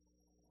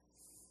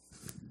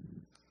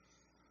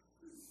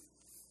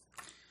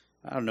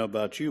I don't know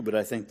about you, but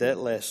I think that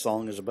last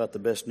song is about the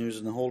best news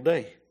in the whole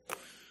day.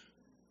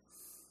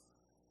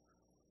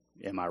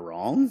 Am I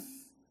wrong?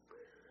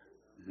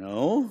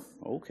 No?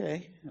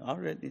 Okay. All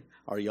right.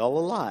 Are y'all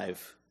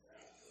alive?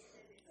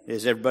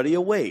 Is everybody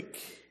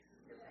awake?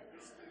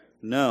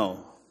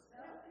 No.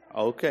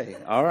 Okay.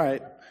 All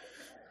right.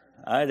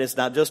 All right. It's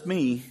not just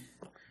me.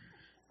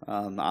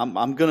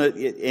 I'm going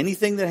to,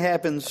 anything that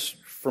happens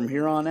from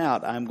here on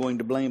out, I'm going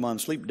to blame on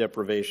sleep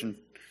deprivation.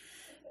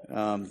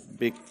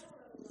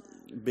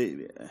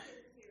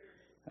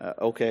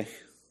 Okay.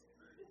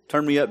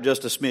 Turn me up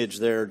just a smidge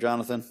there,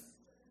 Jonathan.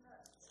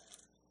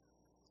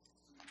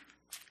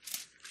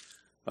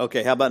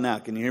 Okay, how about now?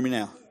 Can you hear me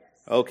now?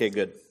 Okay,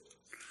 good.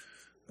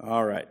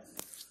 All right.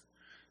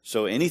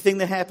 So anything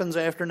that happens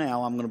after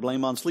now, I'm going to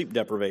blame on sleep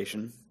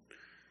deprivation,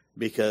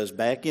 because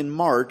back in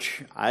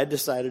March, I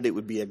decided it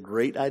would be a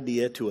great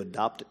idea to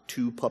adopt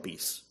 2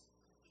 puppies.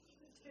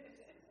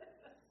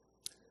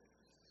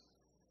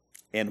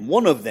 And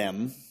one of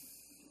them,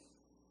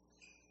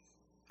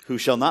 who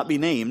shall not be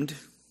named,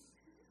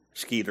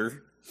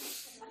 Skeeter,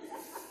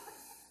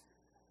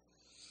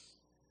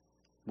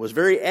 was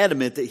very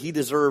adamant that he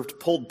deserved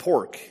pulled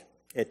pork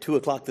at 2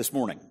 o'clock this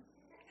morning.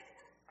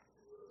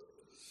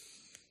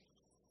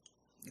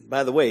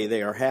 By the way,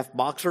 they are half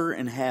boxer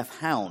and half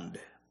hound.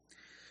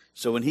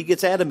 So when he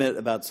gets adamant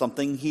about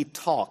something, he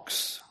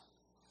talks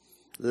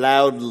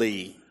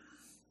loudly,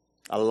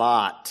 a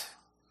lot.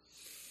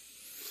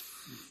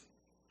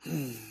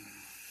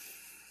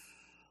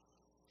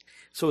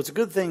 So it's a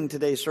good thing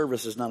today's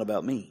service is not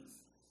about me.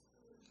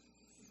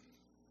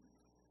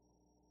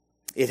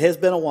 It has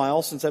been a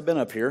while since I've been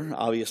up here,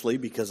 obviously,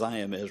 because I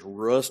am as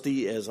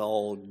rusty as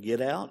I'll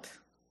get out.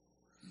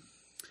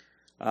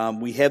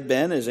 We have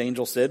been, as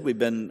Angel said, we've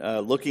been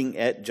looking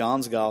at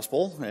John's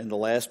Gospel, and the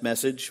last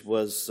message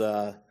was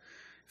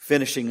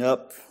finishing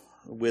up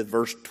with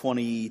verse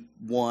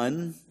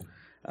 21,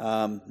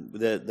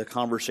 the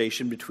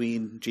conversation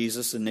between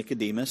Jesus and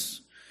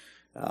Nicodemus.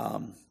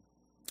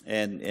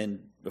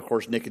 And of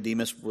course,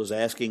 Nicodemus was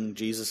asking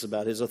Jesus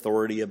about his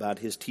authority, about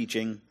his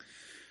teaching.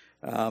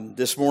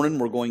 This morning,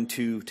 we're going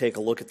to take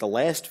a look at the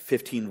last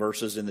 15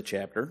 verses in the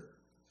chapter.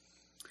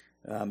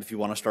 If you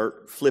want to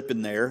start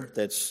flipping there,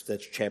 that's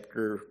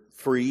chapter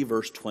 3,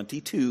 verse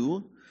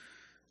 22.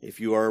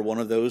 If you are one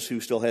of those who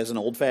still has an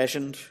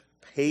old-fashioned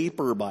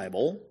paper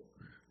Bible,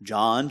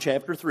 John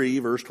chapter 3,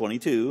 verse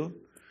 22.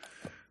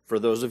 For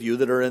those of you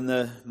that are in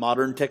the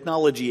modern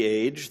technology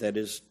age, that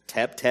is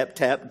tap, tap,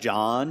 tap,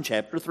 John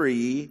chapter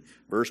 3,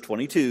 verse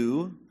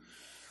 22.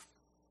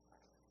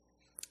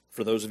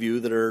 For those of you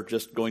that are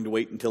just going to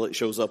wait until it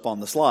shows up on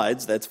the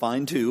slides, that's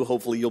fine too.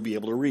 Hopefully you'll be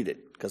able to read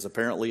it, because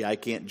apparently I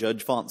can't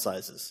judge font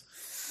sizes.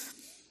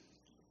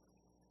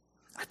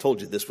 I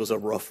told you this was a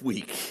rough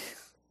week.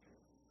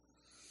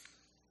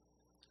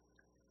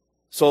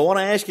 So I want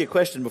to ask you a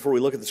question before we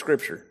look at the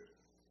scripture.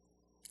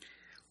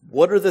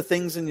 What are the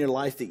things in your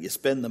life that you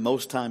spend the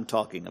most time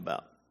talking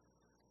about?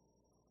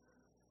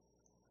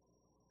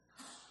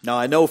 Now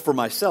I know for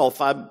myself,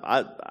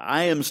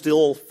 I am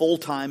still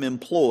full-time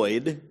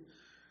employed.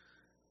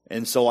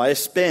 And so I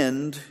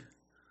spend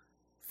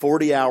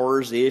 40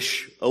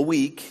 hours-ish a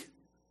week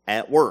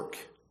at work.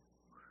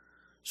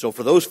 So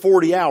for those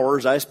 40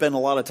 hours, I spend a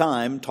lot of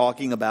time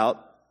talking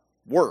about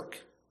work,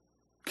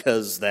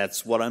 because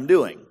that's what I'm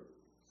doing.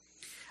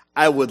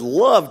 I would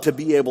love to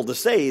be able to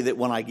say that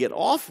when I get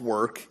off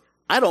work,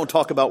 I don't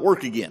talk about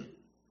work again.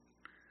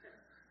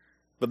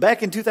 But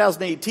back in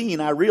 2018,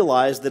 I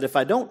realized that if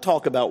I don't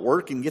talk about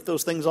work and get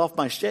those things off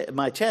my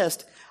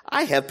chest,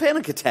 I have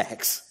panic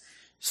attacks.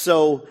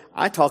 So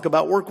I talk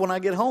about work when I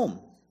get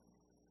home.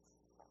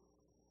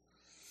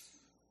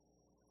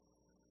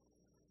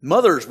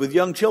 Mothers with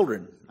young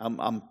children.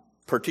 I'm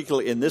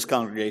particularly in this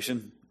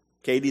congregation.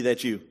 Katie,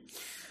 that's you.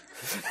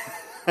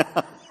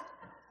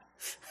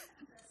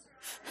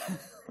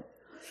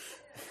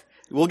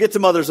 We'll get to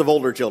mothers of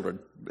older children.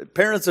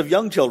 Parents of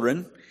young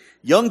children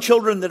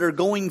that are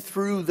going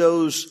through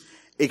those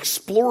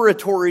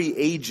exploratory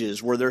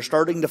ages where they're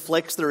starting to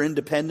flex their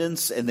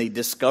independence and they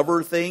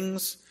discover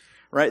things.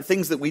 Right?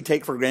 Things that we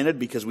take for granted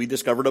because we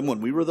discovered them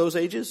when we were those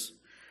ages.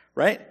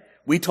 Right?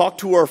 We talk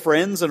to our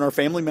friends and our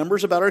family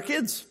members about our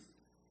kids.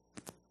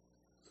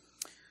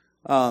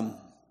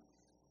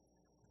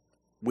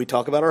 We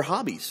talk about our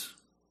hobbies.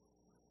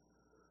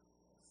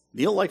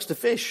 Neil likes to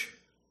fish.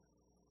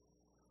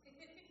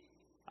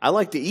 I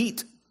like to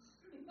eat.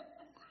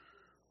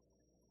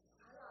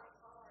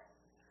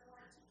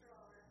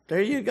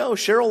 There you go.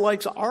 Cheryl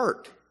likes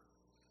art.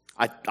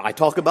 I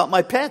talk about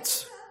my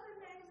pets.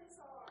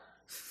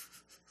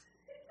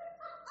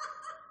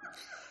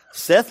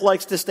 Seth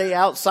likes to stay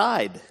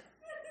outside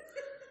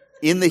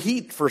in the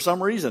heat for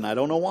some reason. I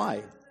don't know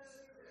why.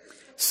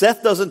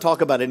 Seth doesn't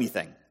talk about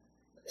anything.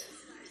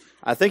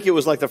 I think it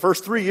was like the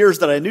first 3 years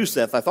that I knew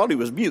Seth, I thought he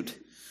was mute.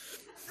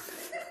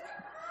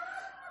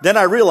 Then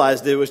I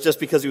realized it was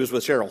just because he was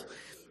with Cheryl.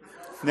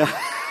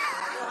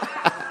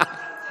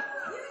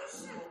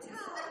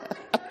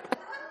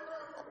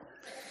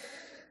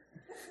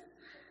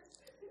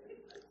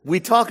 We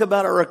talk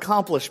about our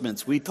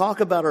accomplishments. We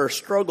talk about our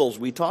struggles.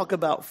 We talk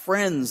about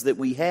friends that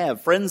we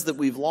have, friends that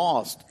we've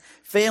lost,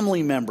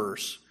 family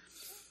members.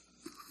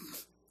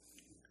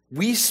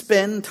 We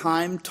spend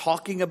time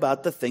talking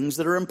about the things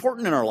that are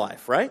important in our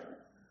life, right?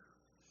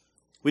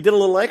 We did a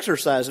little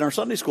exercise in our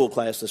Sunday school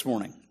class this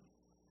morning.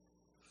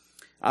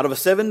 Out of a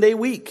 7-day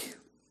week,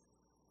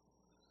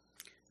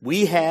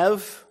 we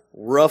have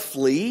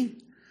roughly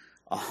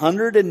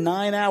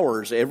 109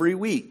 hours every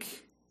week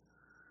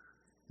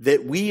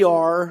that we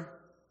are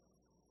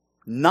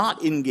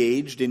not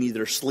engaged in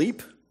either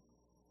sleep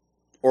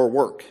or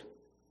work.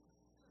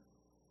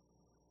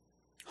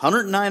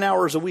 109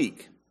 hours a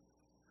week.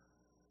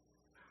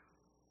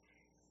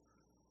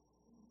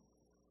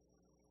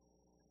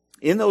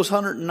 In those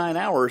 109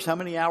 hours, how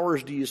many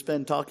hours do you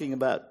spend talking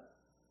about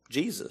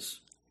Jesus?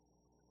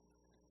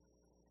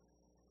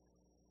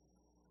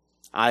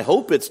 I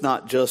hope it's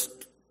not just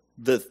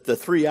the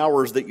 3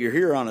 hours that you're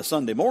here on a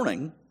Sunday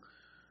morning.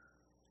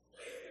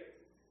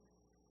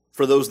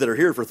 For those that are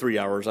here for 3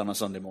 hours on a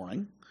Sunday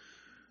morning.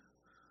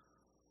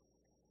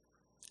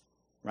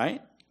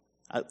 Right?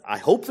 I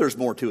hope there's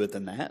more to it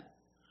than that.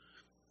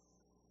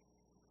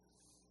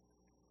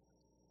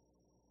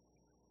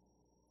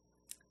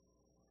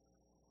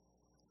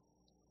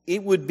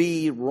 It would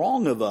be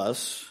wrong of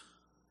us,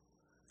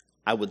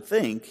 I would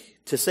think,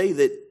 to say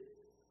that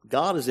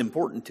God is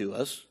important to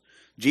us,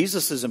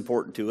 Jesus is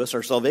important to us,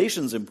 our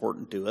salvation is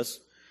important to us,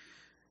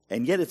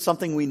 and yet it's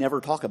something we never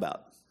talk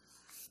about.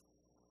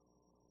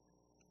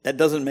 That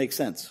doesn't make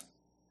sense.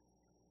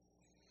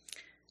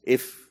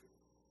 If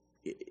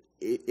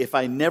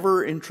I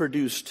never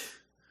introduced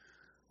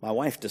my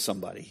wife to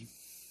somebody,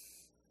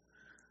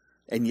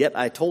 and yet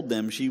I told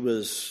them she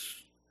was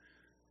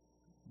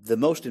the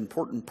most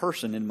important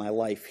person in my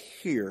life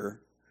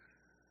here,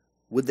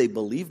 would they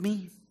believe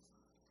me?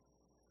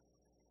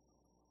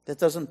 That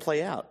doesn't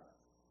play out.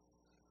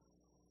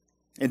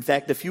 In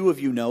fact, a few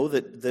of you know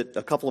that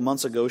a couple of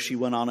months ago she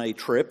went on a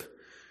trip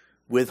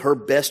with her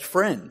best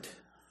friend.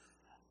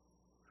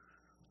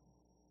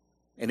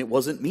 And it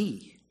wasn't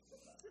me.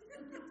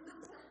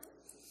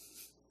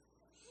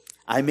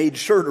 I made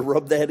sure to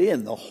rub that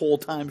in the whole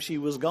time she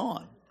was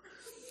gone.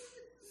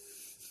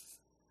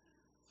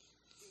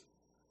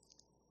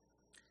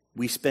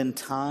 We spend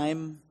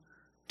time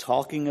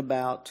talking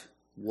about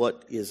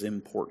what is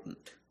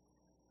important.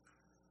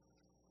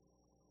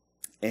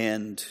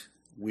 And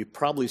we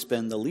probably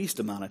spend the least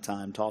amount of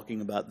time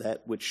talking about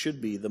that which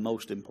should be the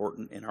most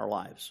important in our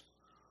lives.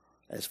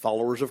 As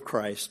followers of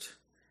Christ,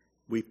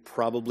 we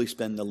probably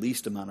spend the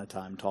least amount of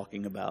time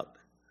talking about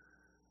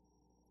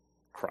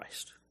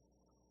Christ.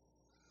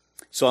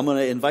 So I'm going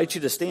to invite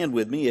you to stand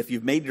with me if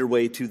you've made your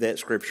way to that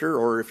scripture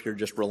or if you're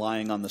just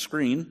relying on the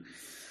screen.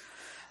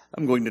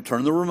 I'm going to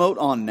turn the remote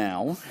on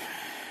now.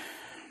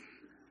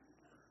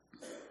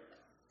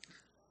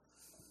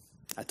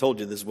 I told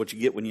you this is what you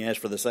get when you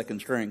ask for the second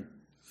string.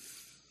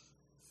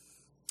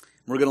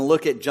 We're going to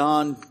look at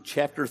John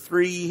chapter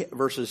 3,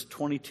 verses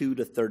 22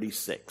 to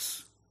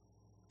 36.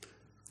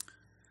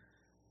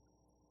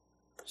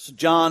 So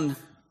John,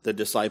 the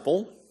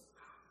disciple,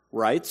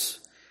 writes,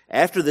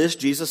 "After this,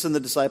 Jesus and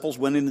the disciples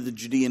went into the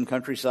Judean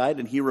countryside,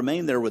 and he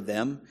remained there with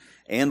them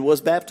and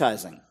was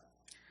baptizing.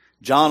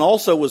 John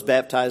also was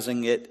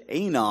baptizing at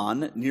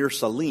Aenon near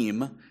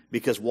Salim,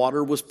 because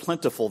water was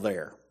plentiful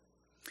there.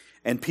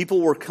 And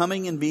people were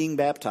coming and being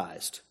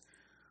baptized,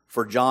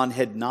 for John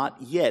had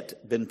not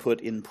yet been put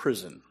in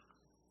prison.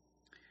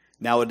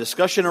 Now a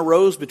discussion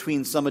arose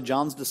between some of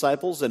John's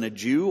disciples and a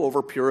Jew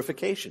over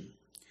purification.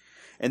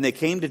 And they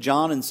came to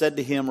John and said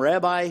to him,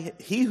 'Rabbi,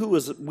 he who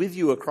was with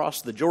you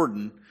across the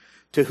Jordan,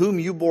 to whom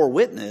you bore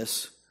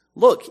witness,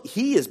 look,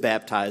 he is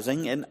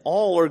baptizing, and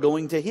all are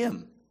going to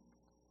him.'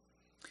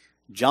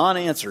 John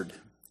answered,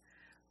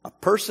 'A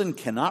person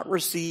cannot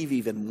receive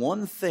even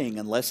one thing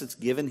unless it's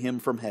given him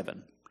from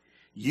heaven.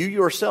 You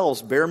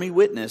yourselves bear me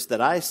witness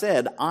that I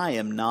said, I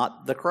am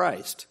not the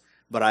Christ,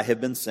 but I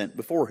have been sent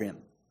before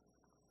him.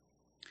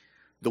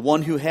 The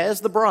one who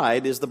has the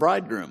bride is the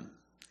bridegroom.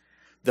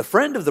 The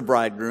friend of the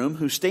bridegroom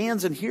who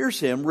stands and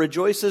hears him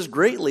rejoices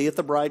greatly at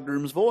the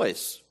bridegroom's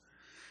voice.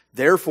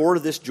 Therefore,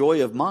 this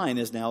joy of mine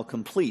is now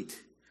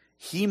complete.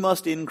 He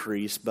must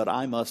increase, but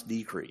I must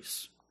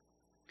decrease.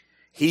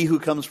 He who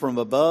comes from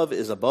above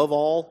is above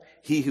all.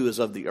 He who is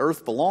of the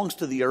earth belongs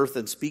to the earth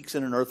and speaks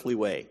in an earthly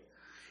way.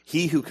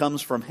 He who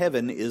comes from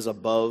heaven is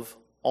above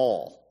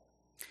all.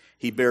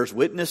 He bears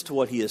witness to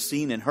what he has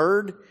seen and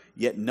heard,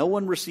 yet no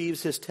one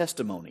receives his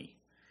testimony.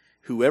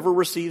 Whoever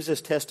receives his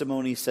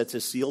testimony sets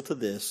his seal to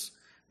this,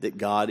 that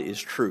God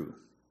is true.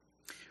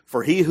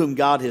 For he whom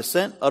God has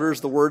sent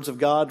utters the words of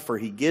God, for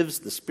he gives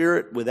the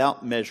Spirit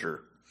without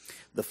measure.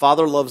 The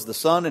Father loves the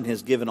Son and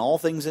has given all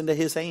things into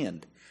his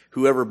hand.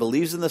 Whoever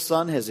believes in the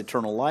Son has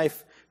eternal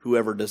life.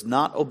 Whoever does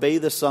not obey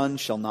the Son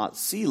shall not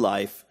see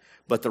life,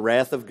 but the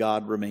wrath of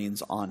God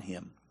remains on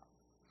him.'"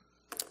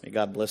 May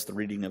God bless the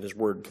reading of his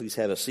word. Please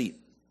have a seat.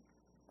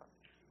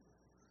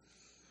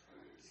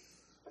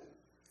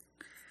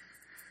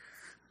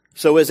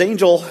 So as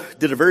Angel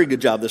did a very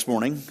good job this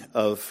morning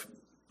of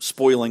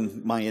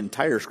spoiling my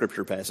entire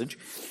scripture passage.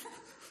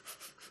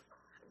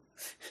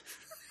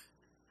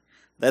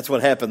 That's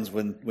what happens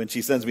when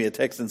she sends me a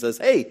text and says,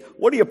 "Hey,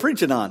 what are you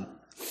preaching on?"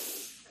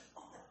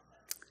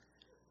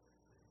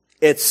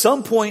 At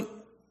some point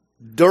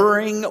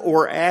during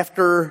or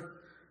after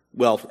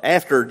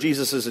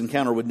Jesus'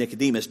 encounter with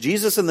Nicodemus,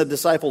 Jesus and the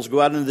disciples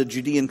go out into the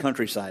Judean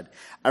countryside.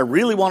 I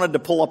really wanted to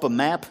pull up a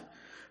map,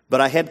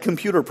 but I had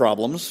computer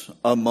problems,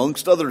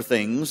 amongst other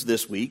things,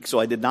 this week, so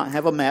I did not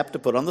have a map to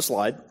put on the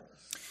slide.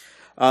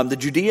 The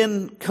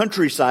Judean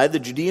countryside, the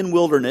Judean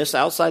wilderness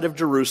outside of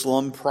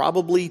Jerusalem,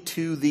 probably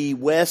to the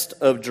west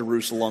of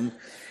Jerusalem,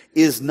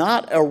 is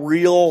not a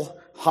real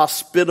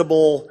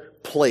hospitable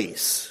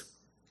place.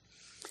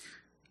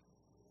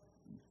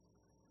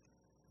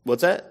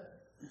 What's that?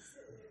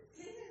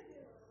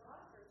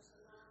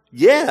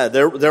 Yeah,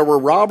 there were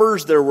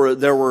robbers, there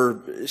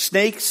were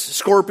snakes,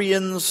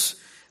 scorpions.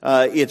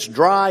 It's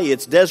dry,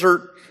 it's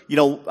desert. You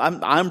know,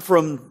 I'm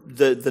from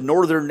the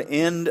northern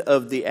end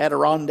of the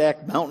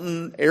Adirondack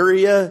mountain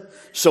area.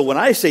 So when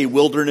I say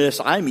wilderness,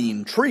 I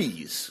mean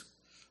trees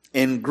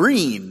and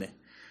green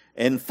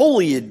and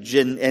foliage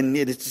and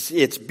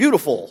it's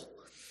beautiful.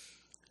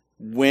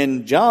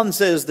 When John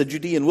says the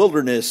Judean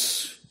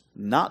wilderness,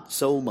 not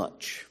so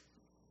much.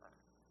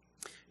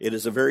 It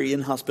is a very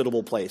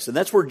inhospitable place. And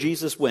that's where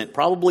Jesus went,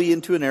 probably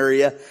into an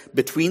area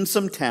between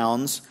some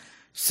towns.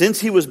 Since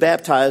he was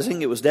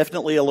baptizing, it was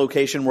definitely a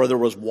location where there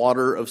was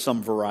water of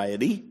some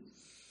variety,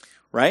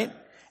 right?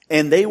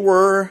 And they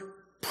were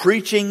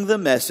preaching the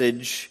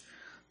message,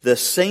 the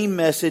same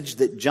message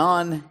that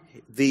John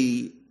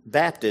the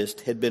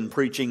Baptist had been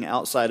preaching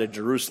outside of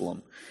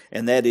Jerusalem.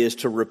 And that is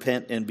to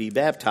repent and be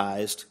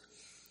baptized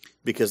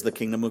because the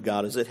kingdom of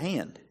God is at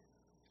hand.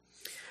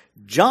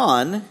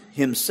 John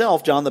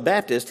himself, John the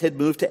Baptist, had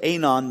moved to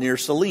Aenon near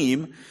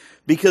Salim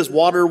because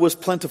water was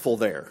plentiful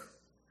there.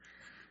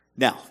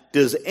 Now,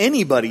 does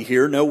anybody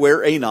here know where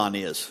Aenon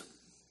is?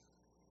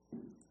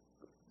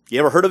 You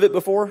ever heard of it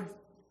before?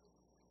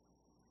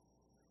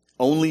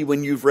 Only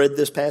when you've read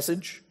this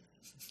passage?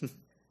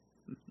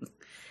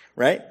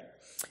 Right?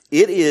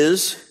 It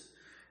is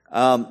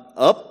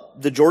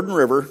up the Jordan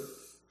River,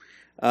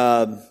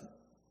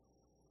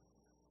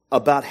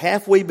 about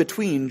halfway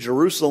between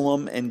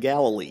Jerusalem and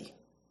Galilee.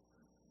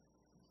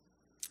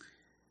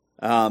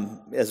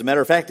 As a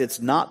matter of fact,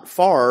 it's not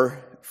far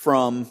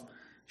from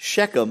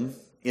Shechem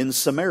in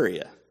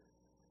Samaria,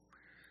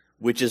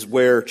 which is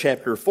where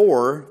chapter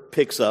 4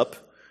 picks up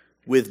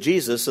with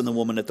Jesus and the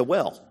woman at the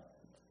well.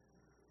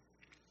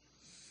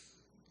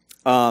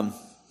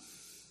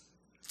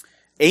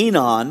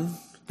 Aenon,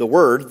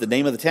 the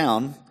name of the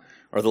town,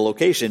 or the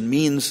location,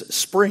 means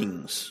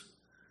springs.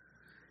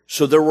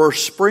 So there were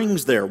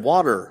springs there.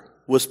 Water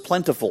was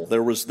plentiful.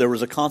 There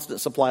was a constant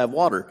supply of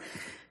water.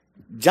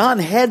 John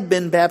had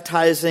been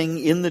baptizing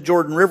in the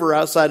Jordan River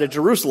outside of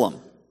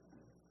Jerusalem.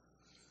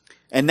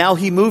 And now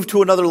he moved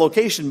to another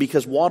location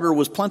because water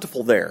was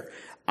plentiful there.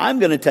 I'm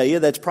going to tell you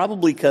that's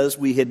probably because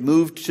we had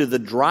moved to the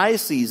dry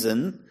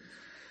season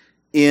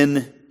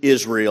in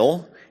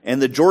Israel,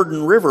 and the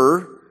Jordan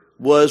River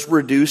was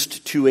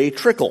reduced to a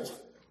trickle.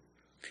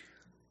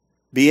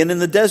 Being in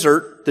the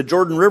desert, the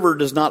Jordan River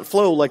does not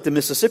flow like the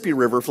Mississippi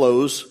River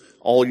flows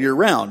all year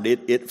round.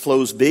 It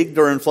flows big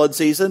during flood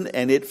season,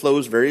 and it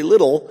flows very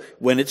little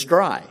when it's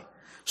dry.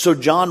 So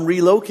John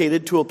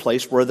relocated to a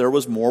place where there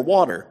was more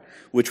water,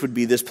 which would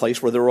be this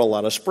place where there were a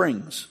lot of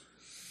springs.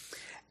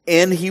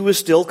 And he was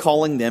still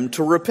calling them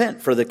to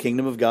repent, for the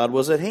kingdom of God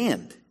was at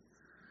hand.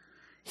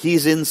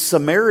 He's in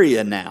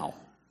Samaria now.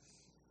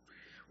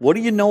 What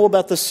do you know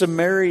about the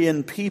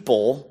Samaritan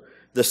people,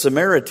 the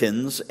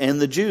Samaritans, and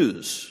the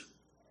Jews?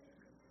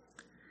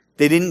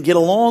 They didn't get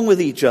along with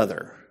each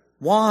other.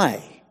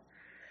 Why?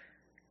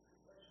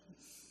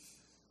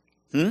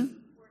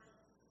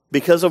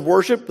 Because of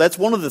worship? That's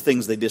one of the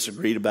things they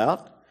disagreed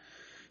about.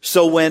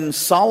 So when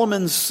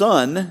Solomon's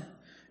son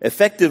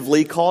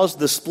effectively caused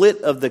the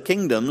split of the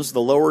kingdoms,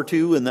 the lower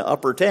two and the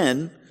upper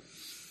 10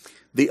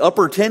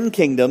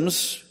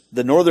 kingdoms,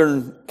 the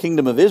northern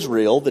kingdom of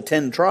Israel, the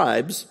 10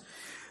 tribes,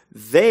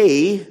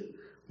 they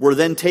were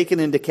then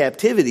taken into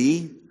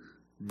captivity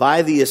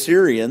by the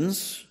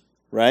Assyrians,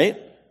 right?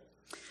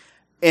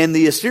 And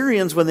the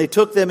Assyrians, when they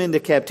took them into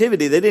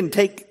captivity, they didn't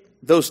take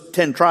those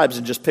 10 tribes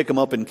and just pick them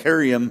up and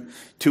carry them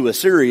to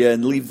Assyria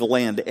and leave the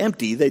land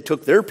empty. They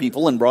took their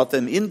people and brought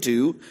them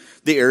into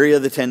the area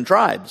of the 10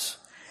 tribes.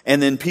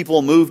 And then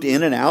people moved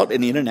in and out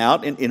and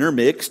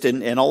intermixed.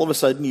 And all of a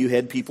sudden you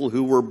had people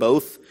who were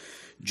both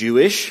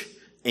Jewish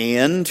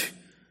and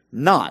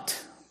not.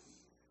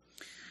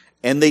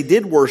 And they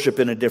did worship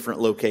in a different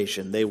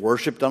location. They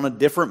worshiped on a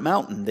different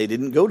mountain. They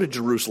didn't go to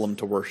Jerusalem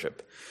to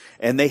worship.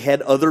 And they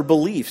had other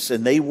beliefs,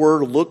 and they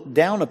were looked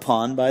down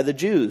upon by the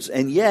Jews.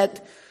 And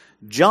yet,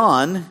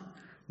 John,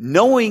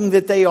 knowing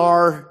that they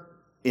are,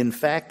 in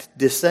fact,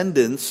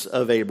 descendants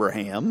of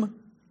Abraham,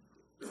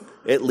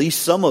 at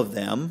least some of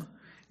them,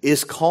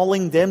 is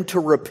calling them to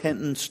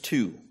repentance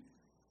too.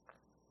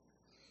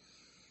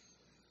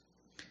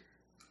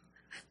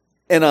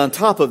 And on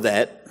top of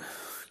that,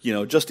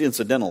 just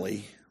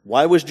incidentally,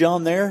 Why was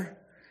John there?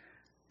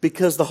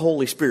 Because the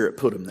Holy Spirit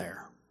put him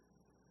there.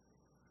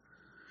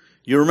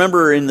 You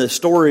remember in the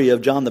story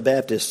of John the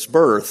Baptist's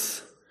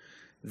birth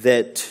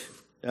that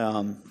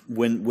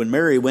when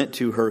Mary went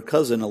to her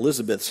cousin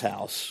Elizabeth's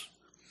house,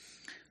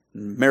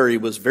 Mary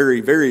was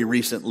very, very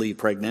recently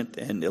pregnant,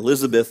 and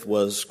Elizabeth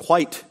was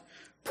quite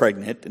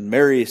pregnant. And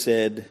Mary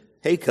said,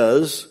 "Hey,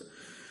 cuz,"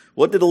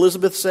 what did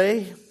Elizabeth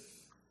say?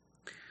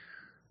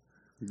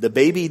 The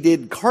baby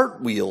did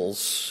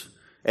cartwheels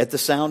at the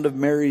sound of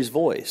Mary's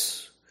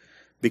voice,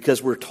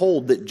 because we're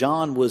told that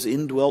John was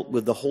indwelt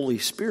with the Holy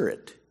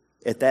Spirit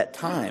at that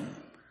time.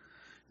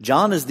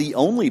 John is the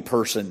only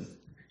person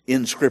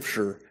in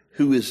Scripture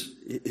who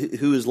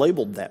is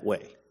labeled that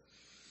way.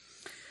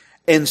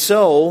 And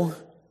so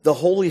the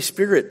Holy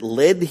Spirit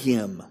led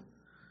him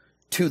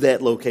to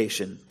that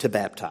location to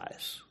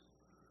baptize.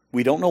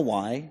 We don't know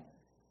why.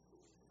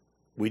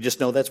 We just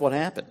know that's what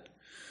happened.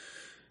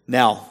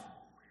 Now,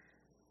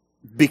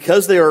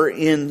 because they are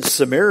in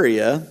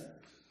Samaria,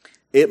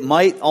 it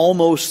might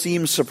almost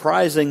seem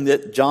surprising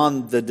that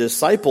John the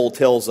disciple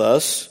tells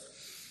us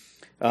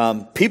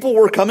people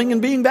were coming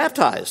and being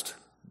baptized.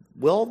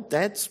 Well,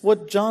 that's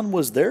what John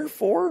was there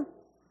for,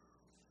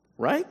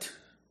 right?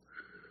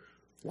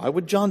 Why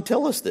would John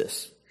tell us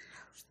this?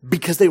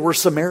 Because they were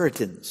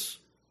Samaritans.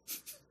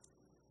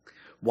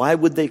 Why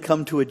would they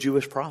come to a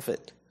Jewish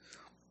prophet?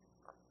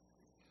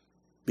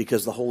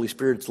 Because the Holy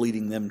Spirit's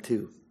leading them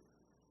too.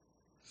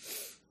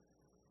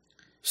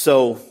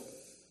 So,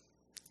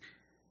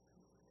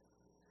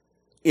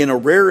 in a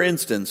rare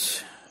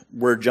instance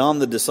where John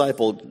the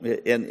disciple,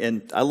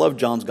 and I love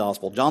John's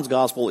gospel. John's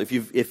gospel, if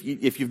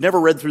you've never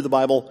read through the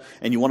Bible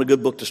and you want a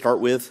good book to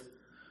start with,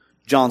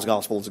 John's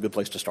gospel is a good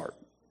place to start,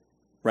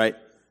 right?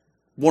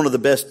 One of the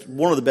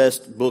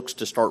best books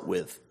to start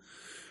with.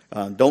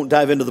 Don't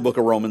dive into the book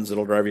of Romans;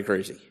 it'll drive you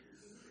crazy.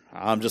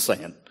 I'm just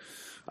saying.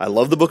 I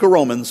love the book of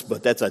Romans,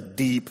 but that's a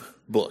deep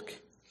book.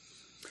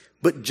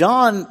 But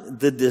John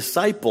the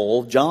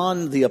disciple,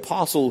 John the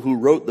apostle who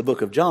wrote the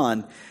book of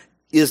John,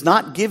 is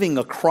not giving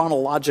a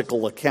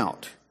chronological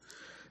account.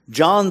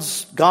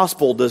 John's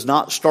gospel does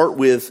not start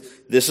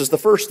with, this is the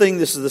first thing,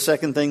 this is the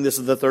second thing, this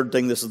is the third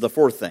thing, this is the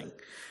fourth thing.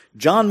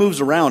 John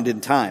moves around in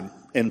time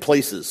and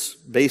places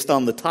based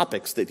on the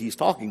topics that he's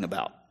talking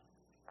about.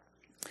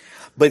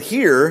 But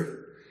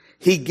here,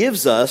 he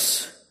gives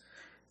us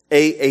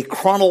a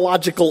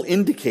chronological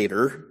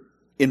indicator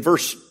in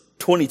verse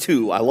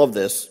 22. I love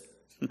this.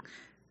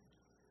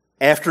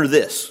 After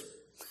this.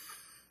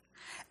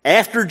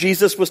 After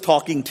Jesus was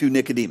talking to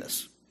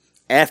Nicodemus.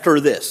 After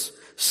this,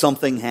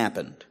 something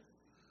happened.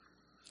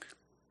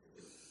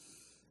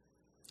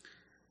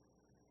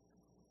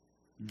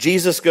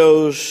 Jesus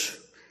goes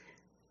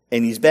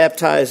and he's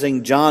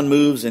baptizing. John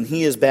moves and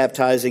he is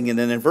baptizing. And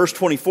then in verse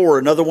 24,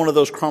 another one of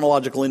those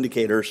chronological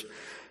indicators,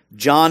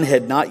 John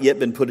had not yet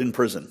been put in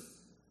prison.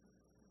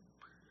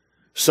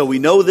 So we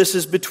know this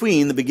is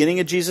between the beginning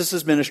of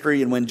Jesus'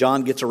 ministry and when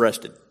John gets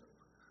arrested.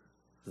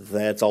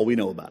 That's all we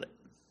know about it,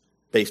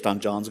 based on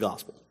John's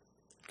gospel.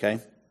 Okay?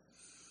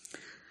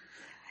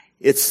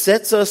 It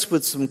sets us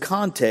with some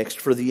context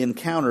for the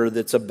encounter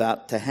that's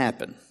about to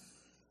happen.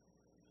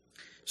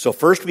 So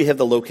first we have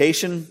the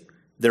location.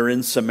 They're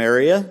in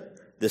Samaria.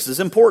 This is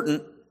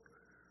important.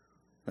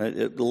 A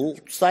little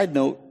side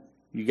note.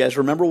 You guys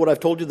remember what I've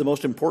told you the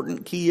most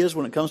important key is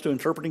when it comes to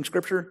interpreting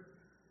Scripture?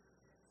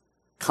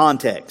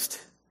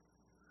 Context.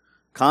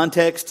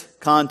 Context,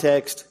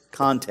 context,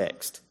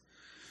 context.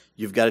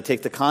 You've got to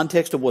take the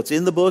context of what's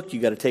in the book.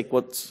 You've got to take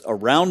what's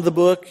around the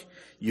book.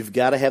 You've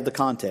got to have the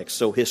context.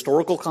 So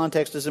historical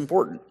context is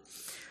important.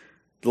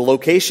 The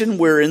location,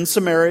 we're in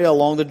Samaria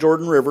along the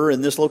Jordan River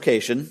in this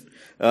location.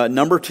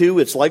 Number two,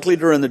 it's likely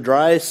during the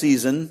dry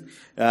season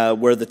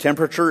where the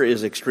temperature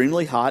is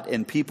extremely hot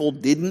and people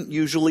didn't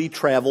usually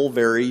travel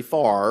very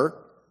far.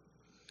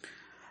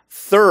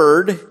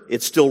 Third,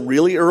 it's still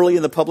really early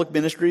in the public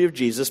ministry of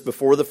Jesus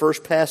before the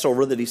first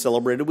Passover that he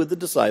celebrated with the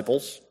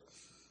disciples.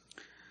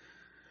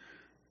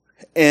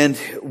 And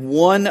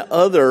one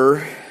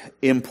other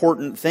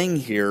important thing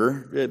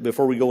here,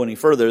 before we go any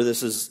further,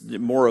 this is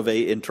more of an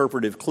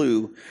interpretive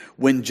clue.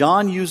 When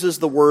John uses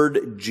the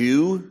word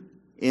Jew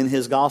in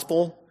his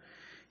gospel,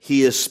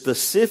 he is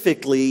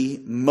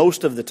specifically,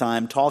 most of the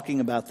time, talking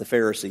about the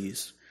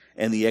Pharisees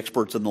and the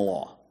experts in the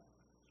law.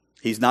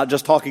 He's not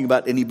just talking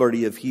about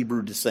anybody of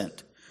Hebrew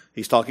descent.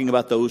 He's talking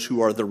about those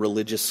who are the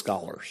religious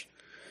scholars.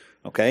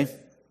 Okay?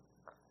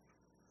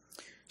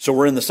 So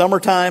we're in the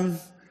summertime.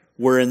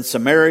 We're in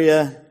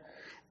Samaria,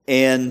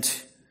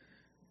 and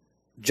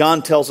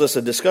John tells us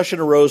a discussion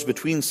arose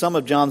between some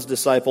of John's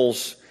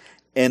disciples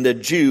and a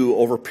Jew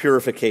over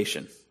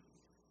purification.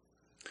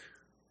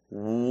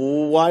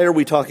 Why are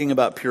we talking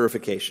about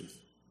purification?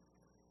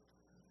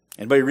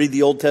 Anybody read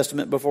the Old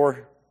Testament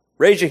before?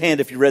 Raise your hand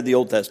if you read the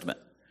Old Testament.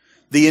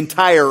 The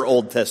entire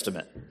Old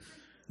Testament.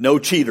 No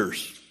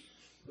cheaters.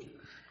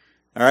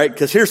 All right,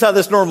 because here's how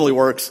this normally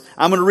works.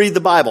 I'm going to read the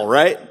Bible,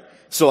 right?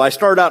 So I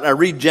start out and I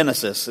read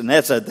Genesis, and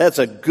that's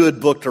a good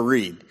book to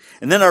read.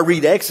 And then I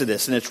read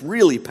Exodus, and it's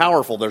really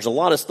powerful. There's a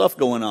lot of stuff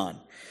going on.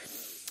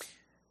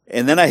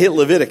 And then I hit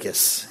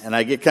Leviticus, and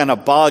I get kind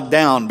of bogged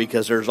down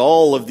because there's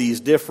all of these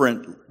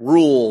different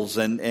rules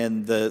and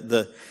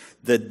the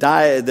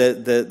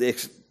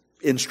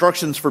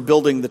instructions for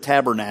building the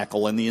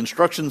tabernacle and the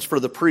instructions for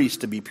the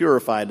priest to be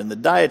purified and the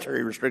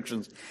dietary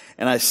restrictions.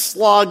 And I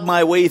slog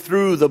my way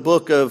through the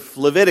book of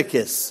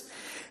Leviticus.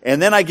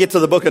 And then I get to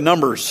the book of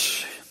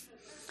Numbers,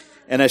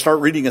 and I start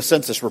reading a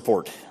census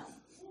report.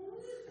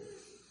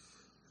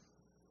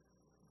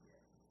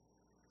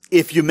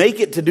 If you make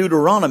it to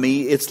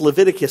Deuteronomy, it's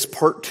Leviticus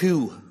part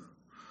 2.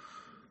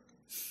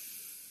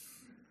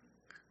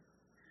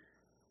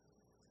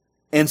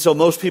 And so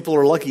most people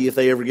are lucky if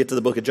they ever get to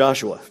the book of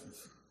Joshua.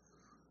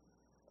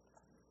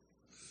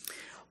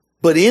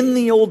 But in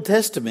the Old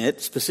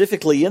Testament,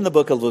 specifically in the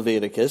book of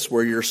Leviticus,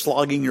 where you're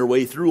slogging your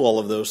way through all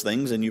of those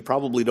things, and you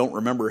probably don't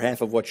remember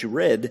half of what you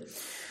read,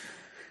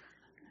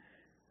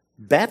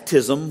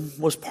 baptism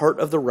was part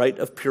of the rite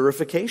of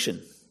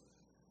purification.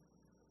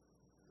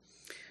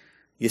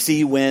 You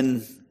see,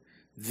 when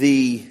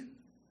the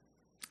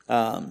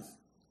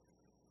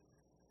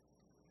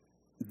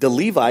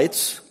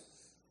Levites,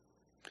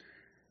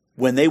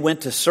 when they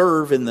went to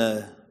serve in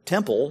the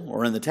temple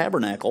or in the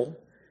tabernacle,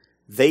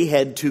 they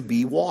had to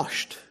be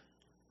washed.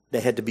 They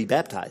had to be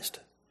baptized.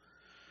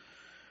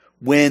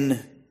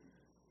 When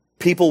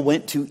people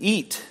went to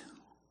eat,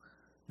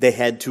 they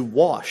had to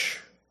wash.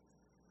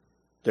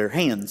 Their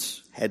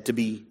hands had to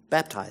be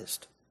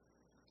baptized.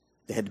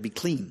 They had to be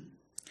clean.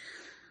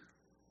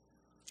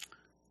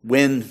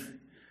 When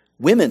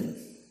women,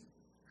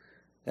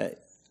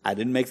 I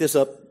didn't make this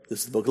up, this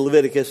is the book of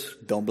Leviticus,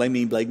 don't blame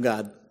me, blame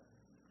God,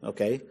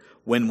 okay?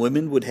 When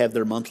women would have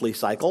their monthly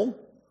cycle,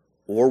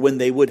 or when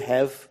they would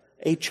have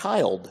a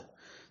child,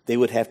 they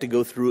would have to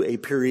go through a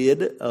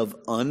period of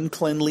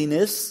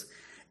uncleanliness,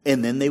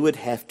 and then they would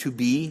have to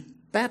be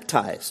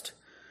baptized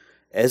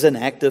as an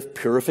act of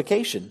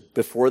purification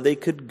before they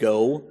could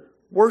go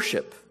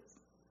worship.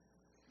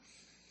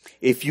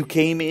 If you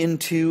came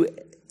into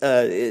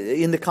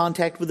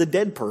contact with a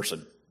dead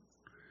person,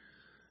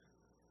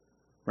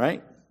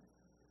 right?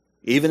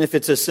 Even if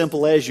it's as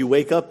simple as you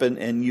wake up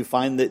and you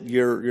find that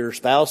your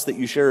spouse that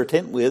you share a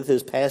tent with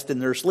has passed in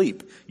their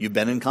sleep. You've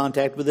been in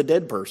contact with a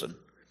dead person.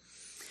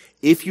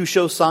 If you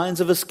show signs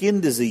of a skin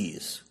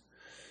disease,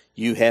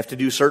 you have to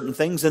do certain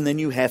things and then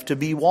you have to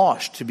be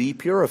washed to be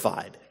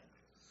purified.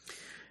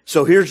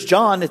 So here's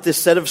John at this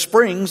set of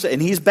springs,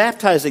 and he's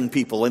baptizing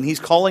people, and he's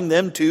calling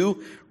them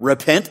to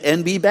repent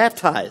and be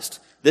baptized.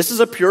 This is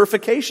a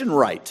purification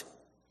rite.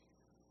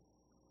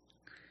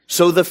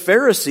 So the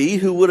Pharisee,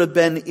 who would have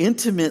been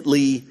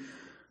intimately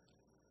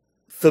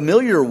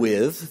familiar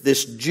with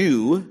this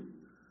Jew,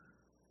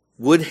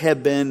 would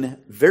have been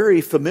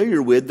very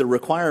familiar with the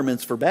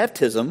requirements for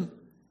baptism.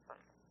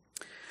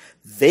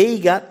 They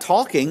got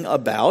talking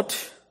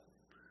about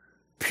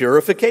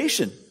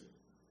purification.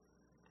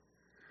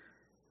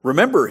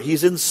 Remember,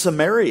 he's in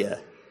Samaria.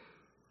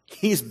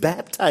 He's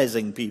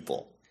baptizing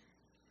people.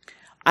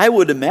 I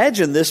would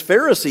imagine this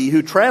Pharisee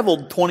who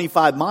traveled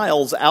 25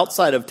 miles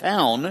outside of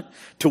town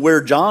to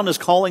where John is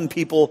calling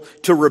people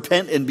to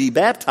repent and be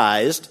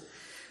baptized.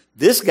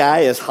 This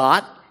guy is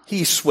hot.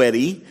 He's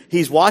sweaty.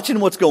 He's watching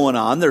what's going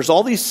on. There's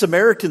all these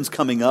Samaritans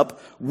coming up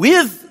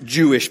with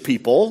Jewish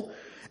people,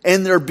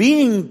 and they're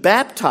being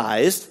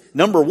baptized.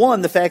 Number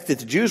one, the fact that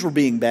the Jews were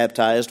being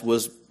baptized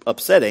was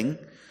upsetting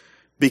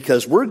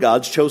because we're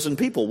God's chosen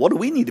people. What do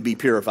we need to be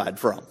purified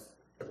from?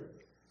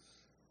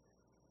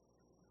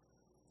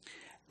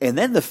 And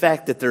then the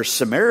fact that there's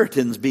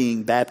Samaritans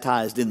being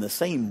baptized in the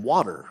same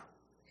water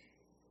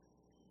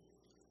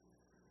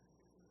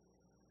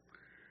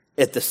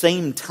at the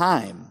same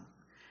time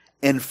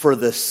and for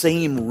the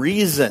same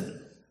reason,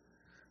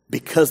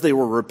 because they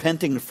were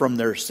repenting from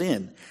their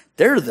sin.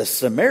 They're the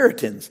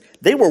Samaritans.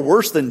 They were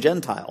worse than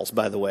Gentiles,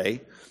 by the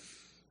way.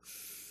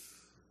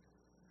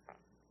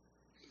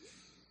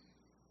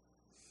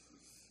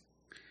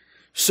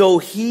 So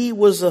he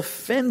was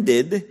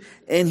offended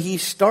and he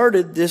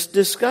started this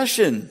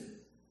discussion.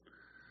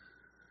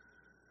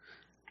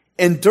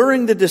 And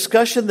during the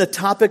discussion, the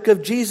topic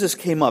of Jesus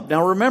came up.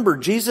 Now remember,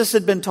 Jesus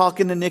had been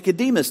talking to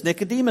Nicodemus.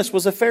 Nicodemus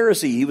was a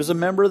Pharisee. He was a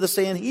member of the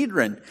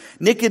Sanhedrin.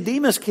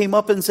 Nicodemus came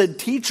up and said,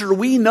 "Teacher,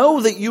 we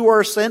know that you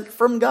are sent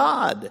from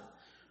God,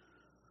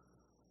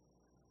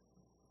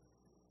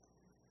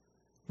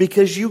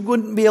 because you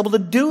wouldn't be able to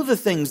do the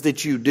things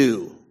that you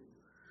do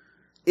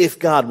if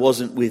God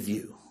wasn't with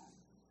you."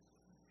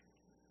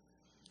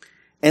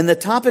 And the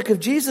topic of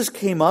Jesus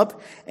came up,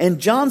 and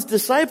John's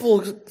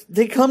disciples,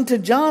 they come to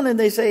John and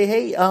they say,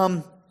 "Hey,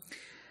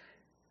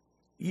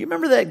 you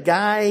remember that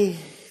guy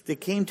that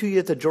came to you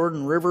at the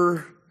Jordan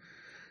River,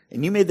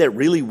 and you made that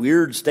really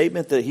weird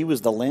statement that he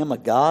was the Lamb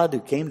of God who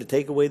came to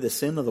take away the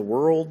sin of the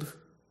world?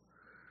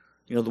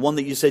 You know, the one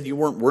that you said you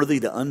weren't worthy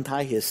to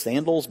untie his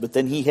sandals, but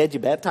then he had you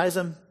baptize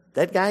him?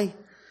 That guy?"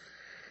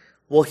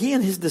 Well, he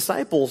and his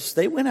disciples,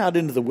 they went out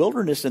into the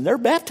wilderness and they're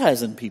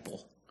baptizing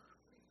people.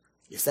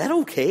 Is that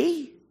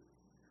okay?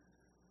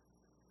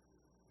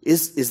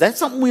 Is that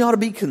something we ought to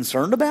be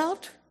concerned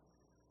about?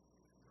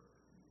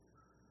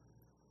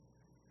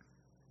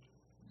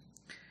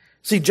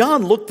 See,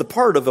 John looked the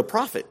part of a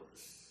prophet.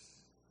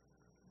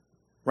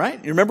 Right?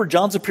 You remember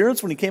John's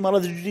appearance when he came out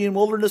of the Judean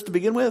wilderness to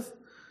begin with?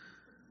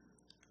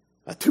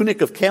 A tunic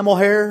of camel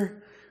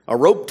hair, a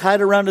rope tied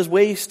around his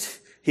waist.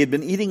 He had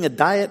been eating a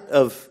diet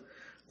of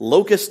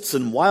locusts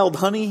and wild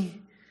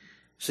honey.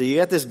 So you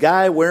got this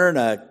guy wearing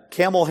a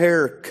camel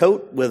hair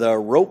coat with a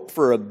rope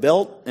for a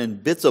belt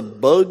and bits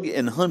of bug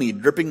and honey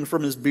dripping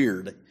from his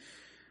beard.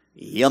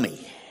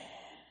 Yummy.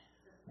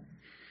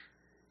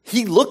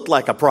 He looked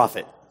like a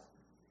prophet.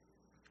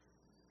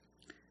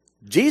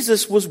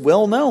 Jesus was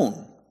well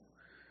known.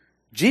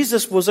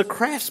 Jesus was a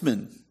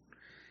craftsman.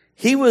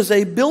 He was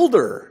a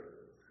builder.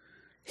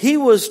 He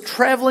was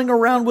traveling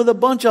around with a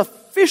bunch of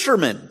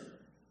fishermen.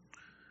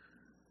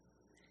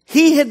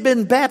 He had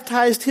been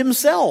baptized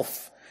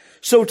himself.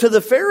 So to the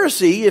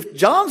Pharisee, if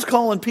John's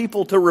calling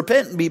people to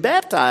repent and be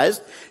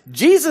baptized,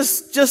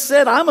 Jesus just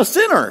said, I'm a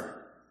sinner.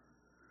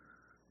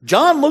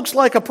 John looks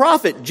like a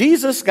prophet.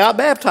 Jesus got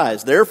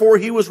baptized. Therefore,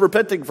 he was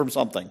repenting from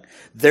something.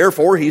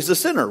 Therefore, he's a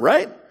sinner,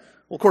 right?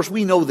 Well, of course,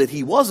 we know that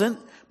he wasn't.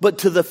 But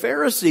to the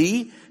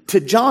Pharisee, to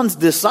John's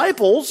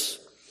disciples,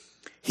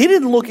 he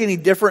didn't look any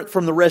different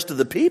from the rest of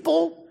the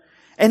people.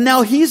 And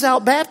now he's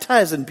out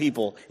baptizing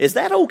people. Is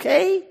that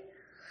okay?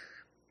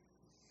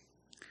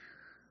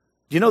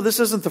 You know, this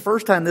isn't the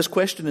first time this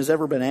question has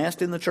ever been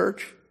asked in the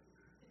church.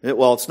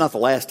 Well, it's not the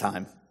last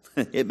time.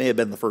 It may have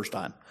been the first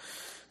time.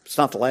 It's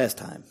not the last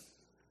time.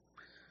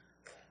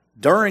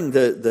 During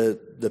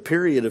the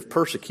period of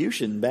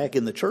persecution back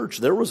in the church,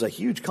 there was a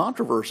huge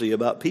controversy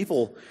about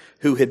people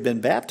who had been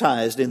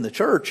baptized in the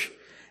church.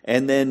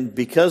 And then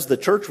because the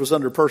church was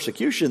under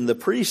persecution, the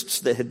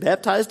priests that had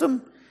baptized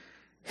them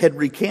had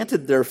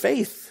recanted their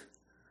faith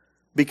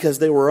because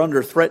they were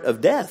under threat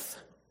of death.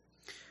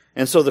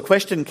 And so the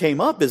question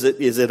came up, is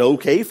it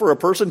okay for a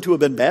person to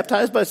have been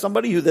baptized by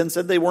somebody who then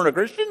said they weren't a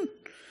Christian?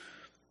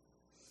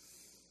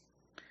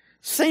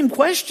 Same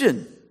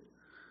question.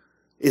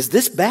 Is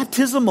this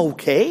baptism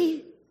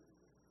okay?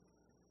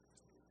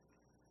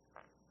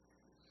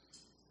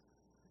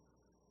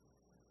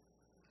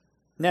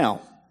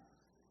 Now,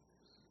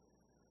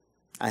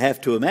 I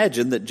have to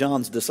imagine that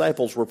John's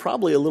disciples were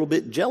probably a little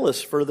bit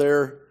jealous for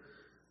their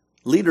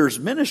leader's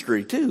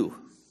ministry too,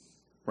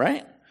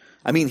 right?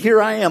 I mean,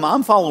 here I am,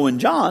 I'm following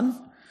John,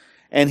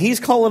 and he's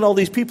calling all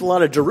these people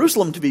out of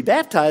Jerusalem to be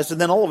baptized, and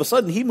then all of a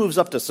sudden he moves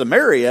up to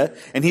Samaria,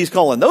 and he's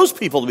calling those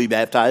people to be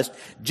baptized.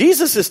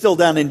 Jesus is still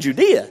down in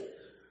Judea.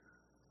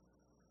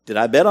 Did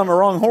I bet on the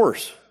wrong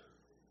horse?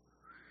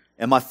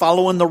 Am I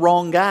following the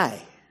wrong guy?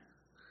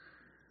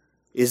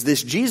 Is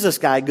this Jesus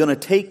guy going to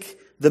take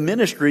the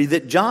ministry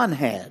that John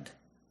had?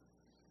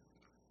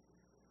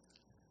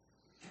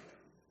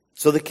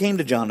 So they came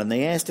to John and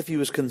they asked if he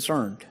was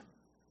concerned.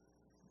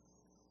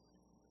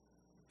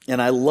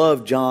 And I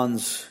love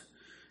John's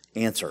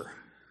answer.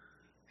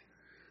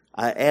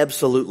 I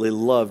absolutely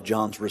love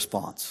John's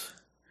response.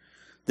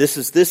 This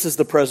is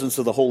the presence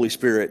of the Holy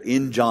Spirit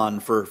in John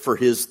for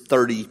his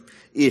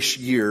 30-ish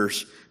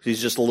years.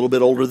 He's just a little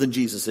bit older than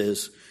Jesus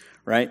is,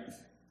 right?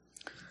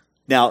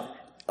 Now,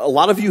 a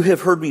lot of you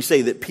have heard me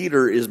say that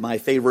Peter is my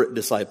favorite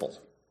disciple,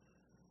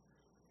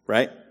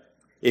 right?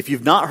 If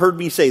you've not heard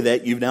me say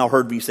that, you've now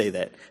heard me say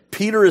that.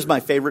 Peter is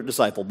my favorite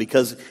disciple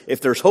because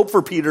if there's hope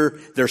for Peter,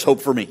 there's hope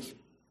for me.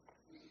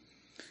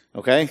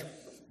 Okay?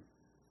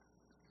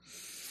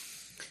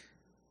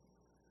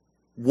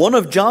 One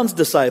of John's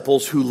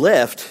disciples who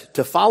left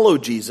to follow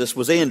Jesus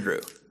was Andrew.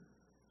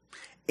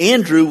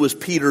 Andrew was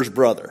Peter's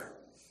brother.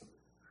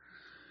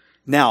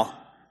 Now,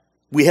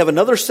 we have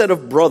another set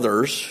of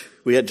brothers.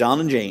 We had John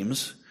and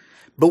James.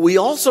 But we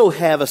also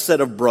have a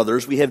set of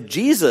brothers. We have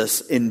Jesus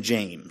and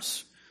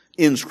James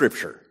in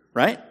Scripture,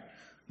 right?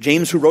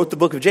 James, who wrote the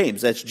book of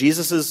James. That's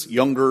Jesus'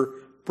 younger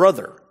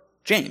brother,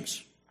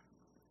 James.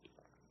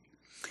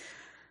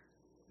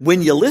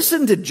 When you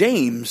listen to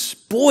James,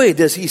 boy,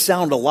 does he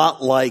sound a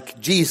lot like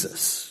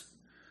Jesus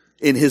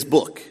in his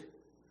book.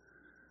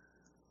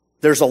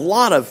 There's a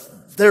lot of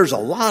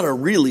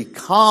really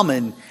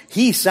common,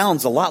 he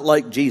sounds a lot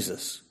like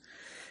Jesus.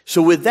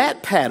 So with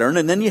that pattern,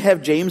 and then you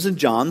have James and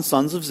John,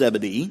 sons of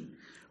Zebedee,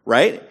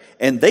 right?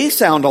 And they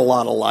sound a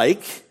lot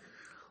alike.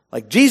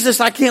 Like,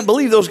 Jesus, I can't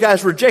believe those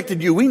guys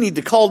rejected you. We need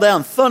to call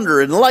down thunder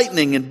and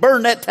lightning and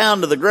burn that town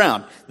to the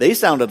ground. They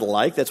sounded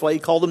alike. That's why he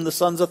called them the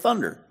sons of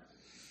thunder.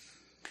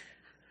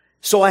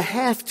 So I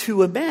have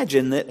to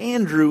imagine that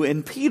Andrew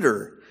and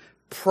Peter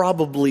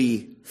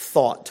probably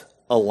thought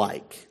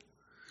alike.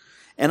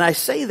 And I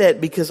say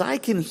that because I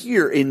can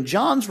hear in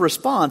John's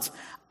response,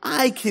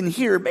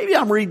 maybe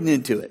I'm reading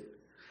into it,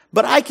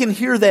 but I can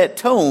hear that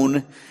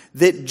tone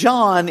that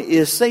John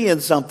is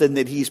saying something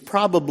that he's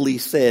probably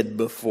said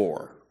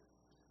before.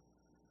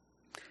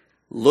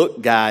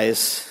 Look,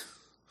 guys,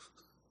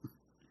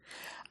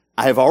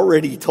 I've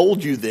already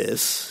told you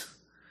this.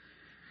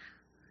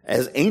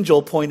 As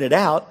Angel pointed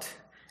out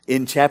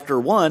in chapter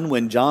 1,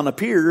 when John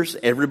appears,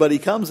 everybody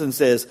comes and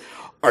says,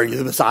 "Are you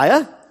the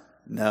Messiah?"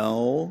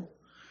 No.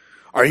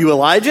 "Are you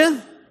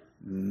Elijah?"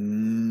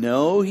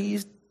 No, no.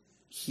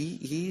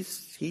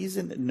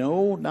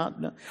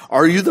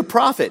 "Are you the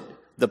prophet?"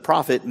 The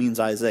prophet means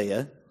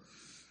Isaiah.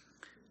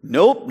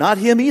 Nope, not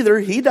him either.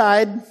 He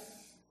died.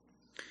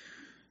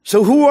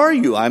 So who are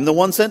you? I'm the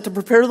one sent to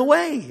prepare the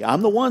way.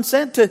 I'm the one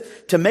sent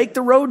to make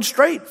the road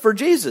straight for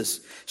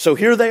Jesus. So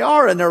here they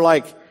are, and they're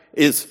like,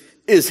 is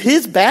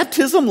his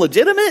baptism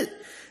legitimate?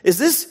 Is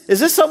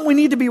this something we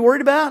need to be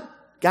worried about?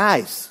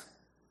 Guys,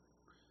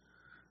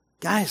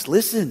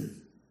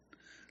 listen.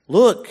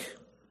 Look.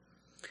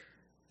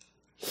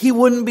 He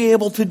wouldn't be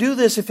able to do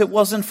this if it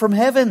wasn't from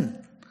heaven.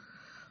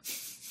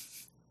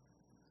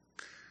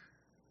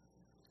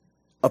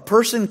 A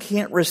person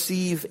can't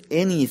receive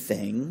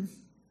anything.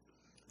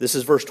 This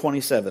is verse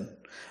 27.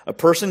 A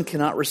person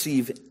cannot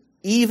receive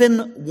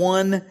even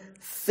one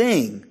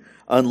thing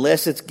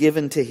unless it's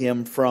given to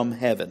him from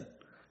heaven.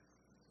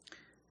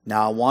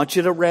 Now, I want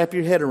you to wrap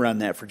your head around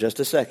that for just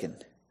a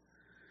second.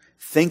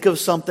 Think of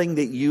something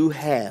that you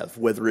have,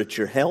 whether it's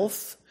your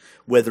health,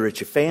 whether it's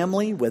your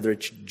family, whether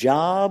it's your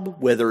job,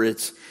 whether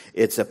it's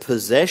a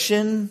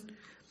possession.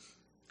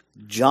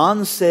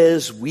 John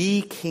says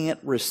we can't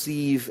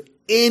receive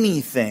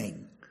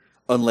anything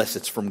unless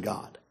it's from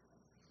God.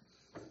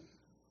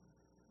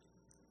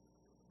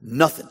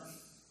 Nothing.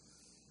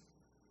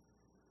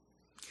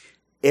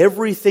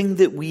 Everything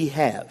that we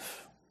have,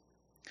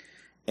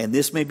 and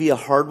this may be a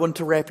hard one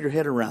to wrap your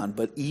head around,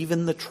 but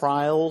even the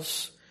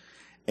trials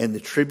and the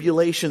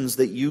tribulations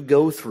that you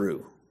go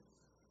through,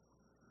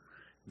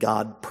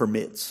 God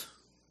permits.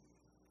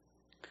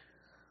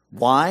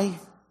 Why?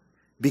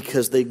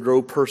 Because they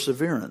grow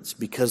perseverance,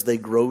 because they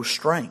grow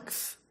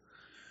strength,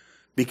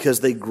 because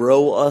they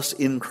grow us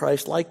in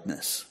Christ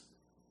likeness.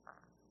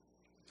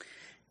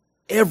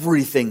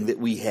 Everything that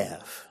we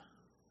have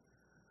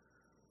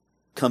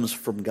comes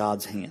from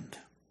God's hand.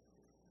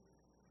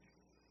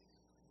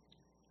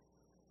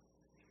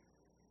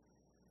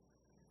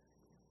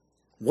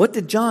 What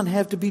did John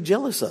have to be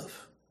jealous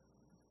of?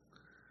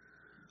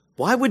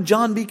 Why would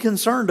John be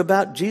concerned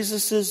about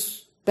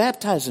Jesus'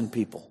 baptizing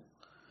people?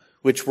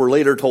 Which we're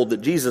later told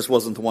that Jesus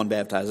wasn't the one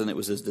baptizing, it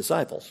was his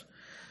disciples.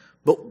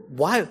 But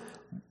why?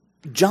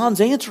 John's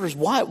answer is,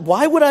 why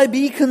would I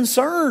be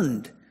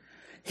concerned?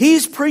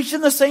 He's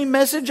preaching the same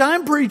message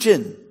I'm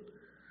preaching.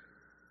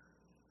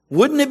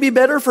 Wouldn't it be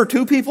better for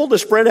two people to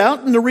spread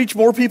out and to reach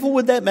more people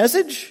with that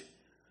message?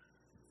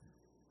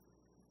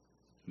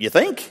 You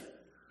think?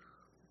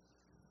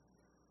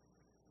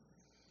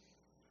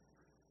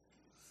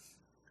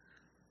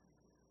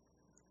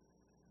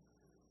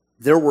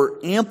 There were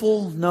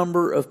ample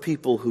number of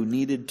people who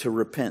needed to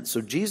repent.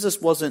 So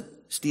Jesus wasn't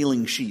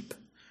stealing sheep.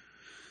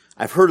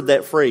 I've heard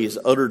that phrase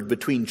uttered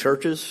between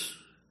churches,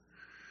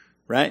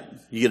 right?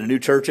 You get a new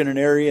church in an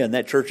area and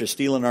that church is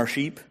stealing our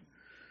sheep.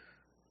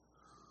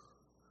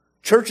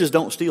 Churches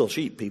don't steal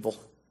sheep, people.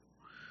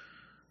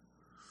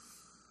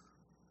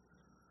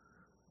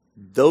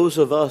 Those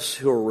of us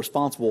who are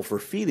responsible for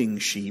feeding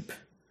sheep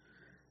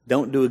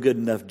don't do a good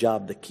enough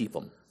job to keep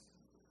them.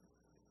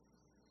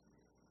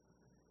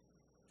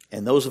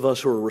 And those of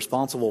us who are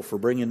responsible for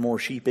bringing more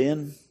sheep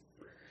in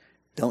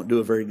don't do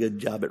a very good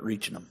job at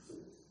reaching them.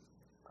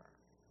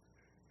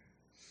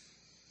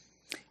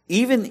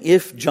 Even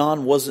if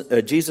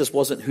Jesus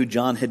wasn't who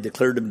John had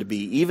declared him to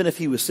be, even if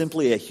he was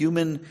simply a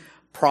human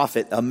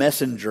prophet, a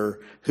messenger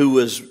who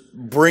was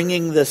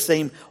bringing the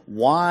same,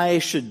 why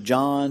should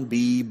John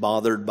be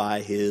bothered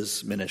by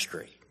his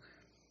ministry?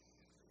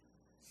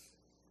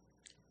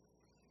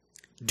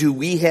 Do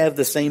we have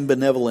the same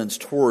benevolence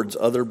towards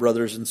other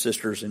brothers and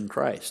sisters in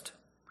Christ?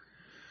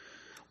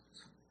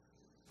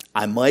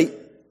 I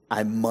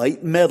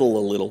might meddle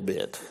a little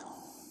bit.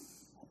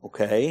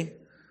 Okay?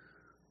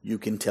 You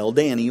can tell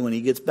Danny when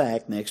he gets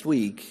back next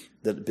week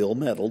that Bill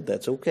meddled.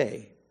 That's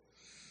okay.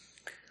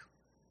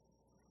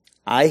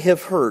 I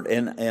have heard,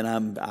 and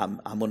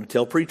I'm going to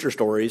tell preacher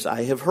stories.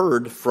 I have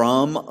heard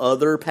from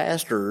other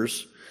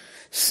pastors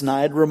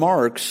snide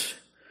remarks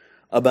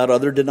about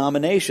other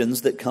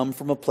denominations that come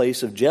from a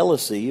place of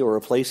jealousy or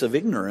a place of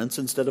ignorance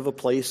instead of a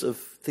place of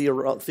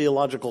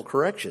theological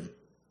correction.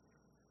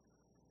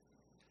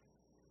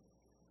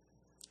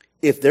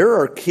 If there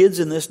are kids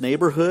in this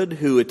neighborhood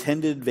who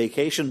attended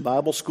Vacation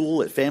Bible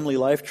School at Family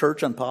Life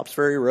Church on Pops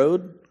Ferry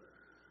Road,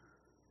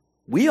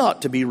 we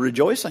ought to be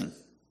rejoicing.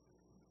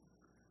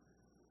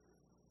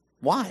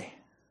 Why?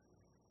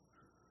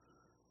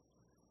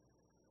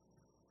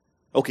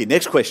 Okay,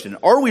 next question.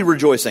 Are we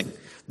rejoicing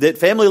that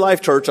Family Life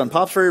Church on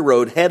Pops Ferry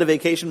Road had a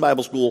Vacation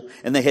Bible School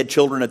and they had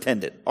children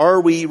attend it? Are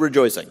we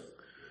rejoicing?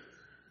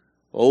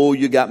 Oh,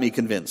 you got me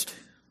convinced.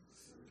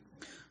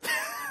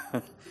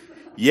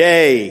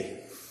 Yay.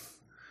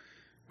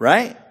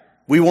 Right?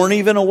 We weren't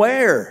even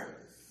aware.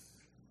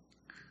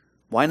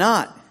 Why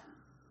not?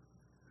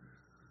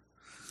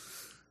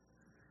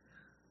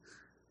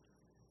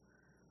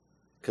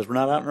 Because we're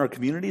not out in our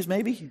communities,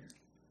 maybe?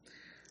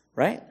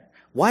 Right?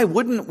 Why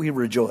wouldn't we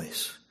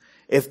rejoice?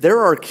 If there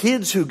are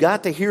kids who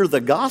got to hear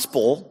the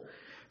gospel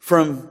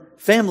from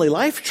Family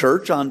Life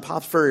Church on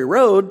Pops Ferry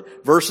Road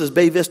versus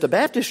Bay Vista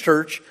Baptist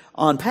Church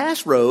on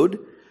Pass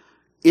Road,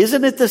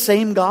 isn't it the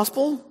same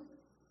gospel?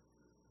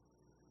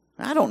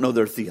 I don't know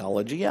their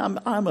theology.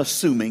 I'm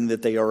assuming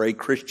that they are a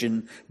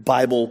Christian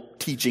Bible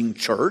teaching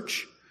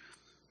church.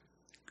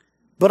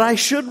 But I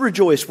should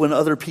rejoice when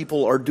other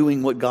people are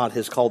doing what God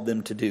has called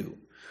them to do.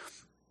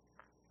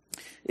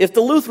 If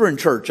the Lutheran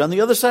church on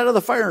the other side of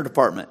the fire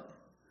department,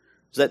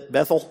 is that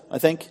Bethel, I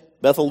think?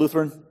 Bethel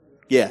Lutheran?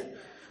 Yeah.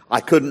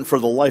 I couldn't for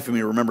the life of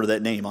me remember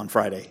that name on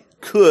Friday.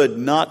 Could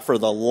not for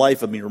the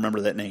life of me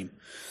remember that name.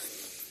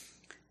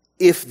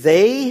 If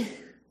they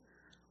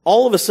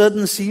all of a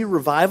sudden see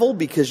revival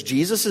because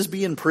Jesus is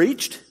being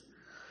preached,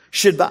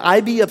 should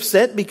I be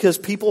upset because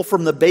people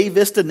from the Bay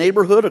Vista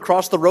neighborhood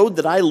across the road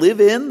that I live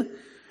in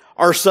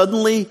are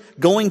suddenly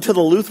going to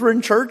the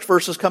Lutheran church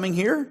versus coming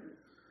here?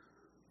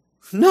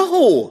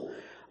 No.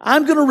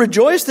 I'm going to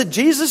rejoice that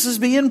Jesus is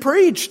being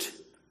preached.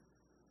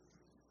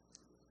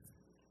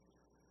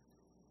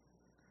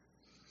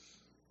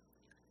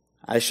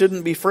 I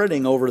shouldn't be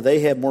fretting over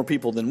they have more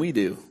people than we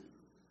do.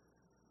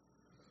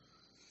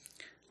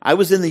 I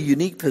was in the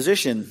unique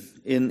position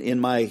in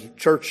my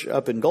church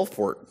up in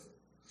Gulfport.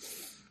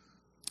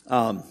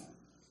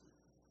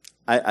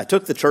 I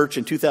took the church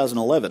in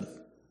 2011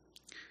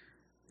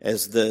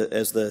 as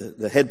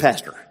the head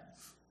pastor.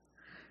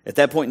 At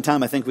that point in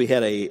time, I think we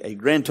had a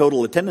grand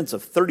total attendance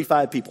of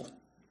 35 people.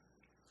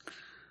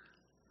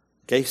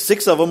 Okay,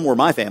 6 of them were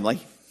my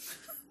family.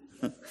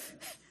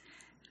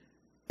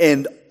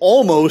 And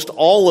almost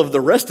all of the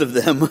rest of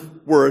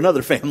them were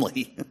another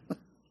family.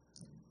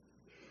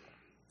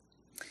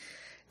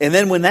 And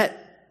then when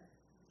that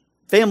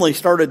family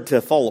started to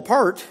fall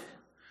apart,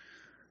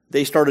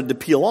 they started to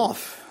peel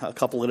off a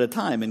couple at a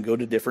time and go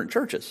to different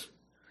churches.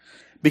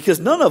 Because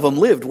none of them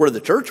lived where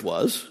the church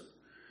was.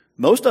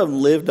 Most of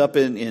them lived up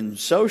in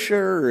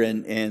Saussure,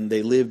 and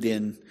they lived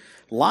in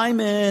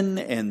Lyman,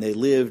 and they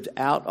lived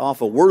out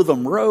off of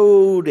Wortham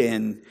Road,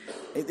 and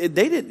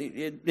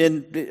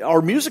and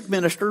our music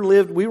minister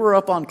we were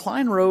up on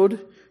Klein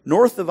Road,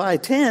 north of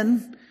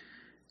I-10,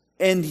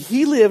 and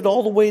he lived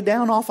all the way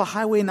down off of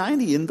Highway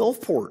 90 in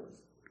Gulfport.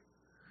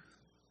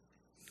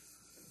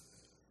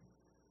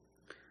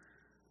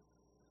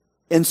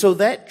 And so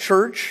that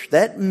church,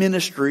 that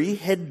ministry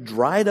had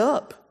dried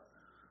up.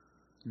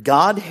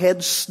 God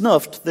had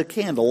snuffed the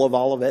candle of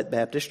Olivet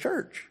Baptist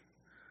Church.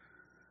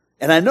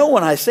 And I know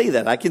when I say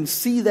that, I can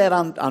see that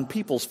on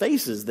people's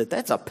faces,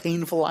 that's a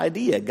painful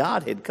idea.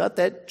 God had cut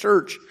that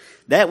church.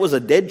 That was a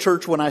dead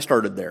church when I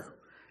started there.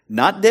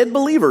 Not dead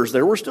believers.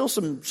 There were still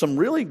some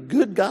really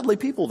good, godly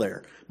people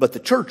there. But the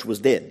church was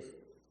dead.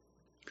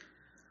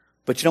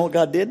 But you know what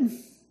God did?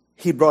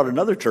 He brought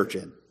another church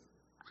in.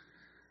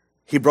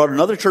 He brought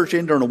another church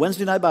in during a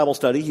Wednesday night Bible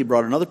study. He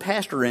brought another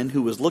pastor in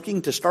who was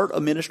looking to start a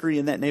ministry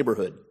in that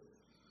neighborhood.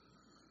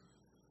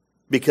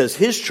 Because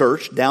his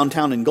church,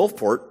 downtown in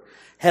Gulfport,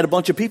 had a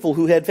bunch of people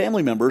who had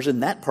family members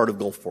in that part of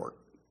Gulfport.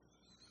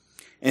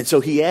 And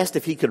so he asked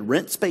if he could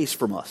rent space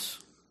from us.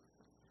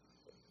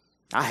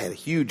 I had a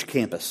huge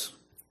campus.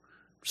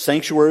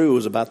 Sanctuary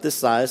was about this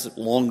size,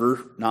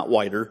 longer, not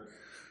wider.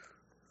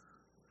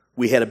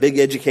 We had a big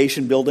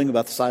education building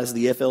about the size of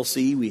the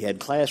FLC. We had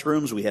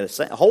classrooms. We had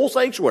a whole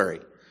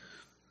sanctuary.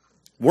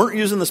 Weren't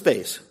using the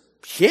space.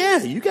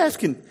 Yeah, you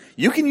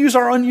can use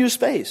our unused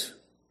space.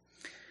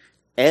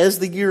 As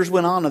the years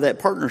went on of that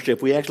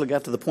partnership, we actually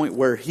got to the point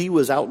where he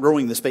was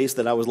outgrowing the space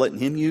that I was letting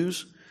him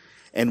use.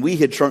 And we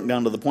had shrunk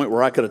down to the point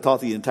where I could have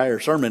taught the entire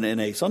sermon in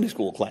a Sunday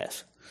school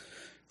class.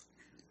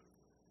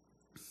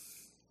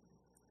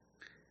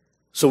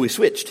 So we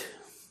switched.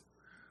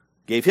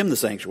 Gave him the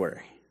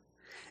sanctuary.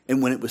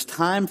 And when it was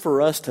time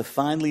for us to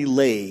finally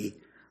lay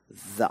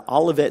the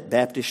Olivet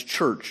Baptist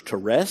Church to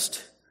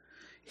rest,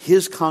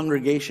 his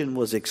congregation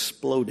was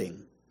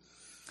exploding.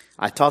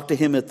 I talked to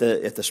him at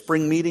the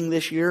spring meeting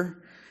this year,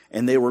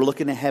 and they were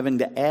looking at having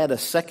to add a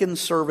second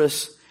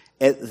service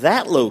at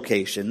that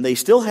location. They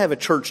still have a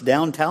church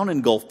downtown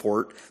in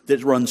Gulfport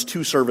that runs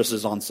 2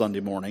 services on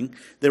Sunday morning.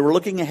 They were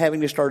looking at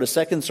having to start a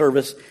second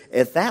service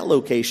at that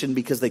location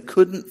because they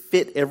couldn't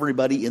fit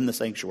everybody in the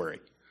sanctuary.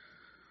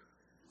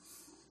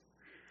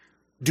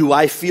 Do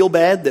I feel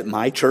bad that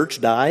my church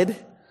died?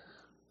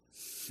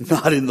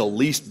 Not in the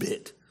least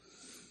bit.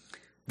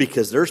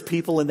 Because there's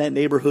people in that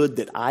neighborhood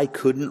that I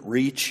couldn't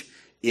reach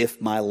if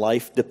my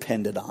life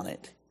depended on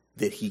it,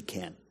 that he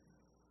can.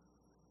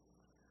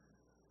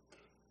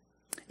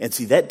 And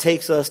see, that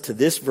takes us to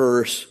this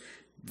verse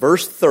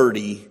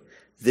 30.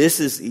 This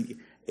is,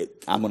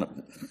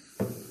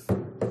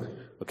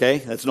 okay,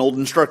 that's an old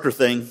instructor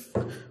thing.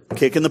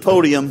 Kicking the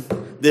podium.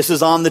 This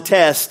is on the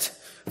test.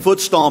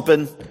 Foot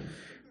stomping.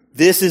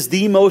 This is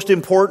the most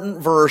important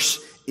verse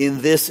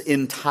in this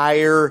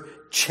entire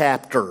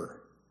chapter.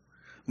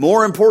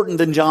 More important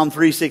than John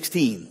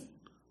 3:16.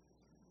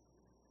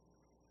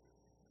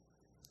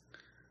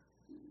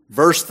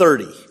 Verse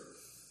 30.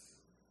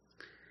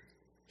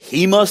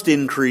 He must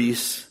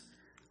increase,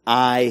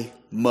 I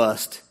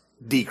must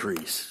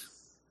decrease.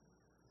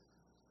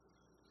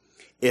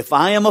 If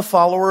I am a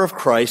follower of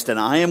Christ and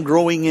I am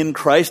growing in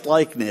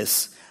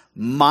Christ-likeness,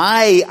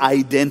 my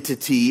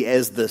identity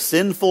as the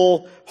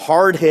sinful,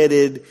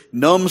 hard-headed,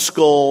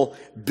 numbskull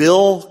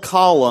Bill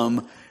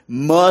Collum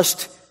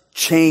must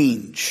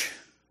change.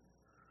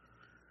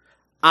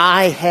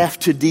 I have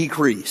to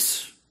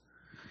decrease.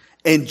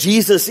 And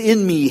Jesus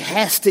in me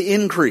has to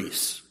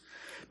increase.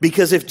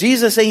 Because if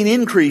Jesus ain't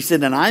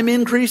increasing and I'm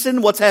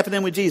increasing, what's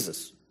happening with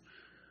Jesus?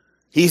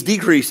 He's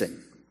decreasing.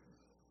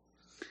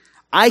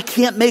 I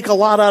can't make a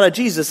lot out of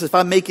Jesus if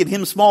I'm making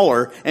him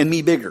smaller and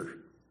me bigger.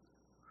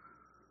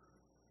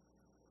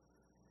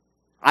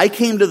 I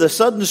came to the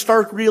sudden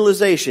stark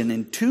realization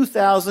in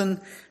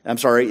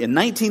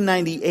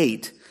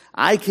 1998,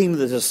 I came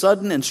to the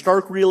sudden and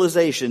stark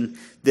realization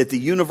that the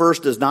universe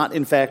does not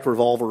in fact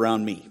revolve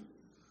around me.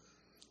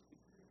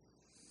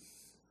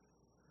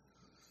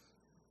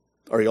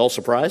 Are you all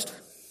surprised?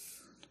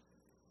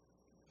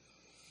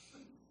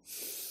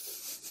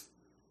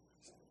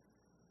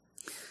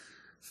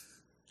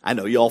 I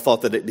know you all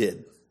thought that it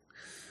did.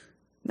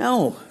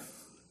 No.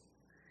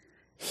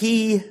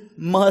 He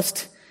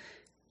must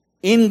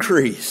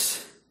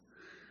increase.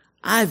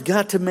 I've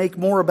got to make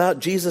more about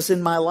Jesus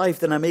in my life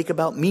than I make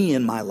about me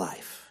in my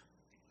life.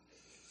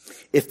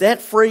 If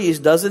that phrase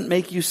doesn't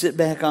make you sit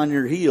back on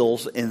your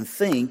heels and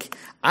think,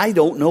 I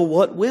don't know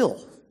what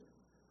will.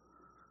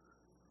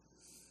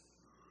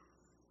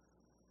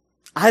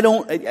 I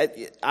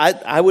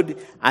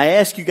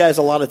ask you guys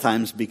a lot of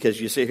times because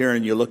you sit here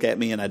and you look at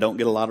me and I don't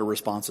get a lot of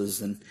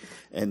responses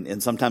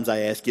and sometimes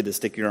I ask you to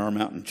stick your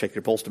arm out and check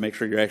your pulse to make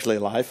sure you're actually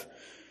alive,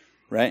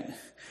 right?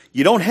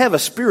 You don't have a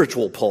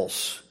spiritual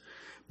pulse,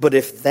 but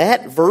if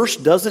that verse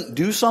doesn't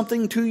do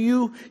something to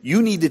you,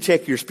 you need to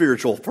check your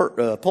spiritual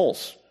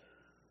pulse.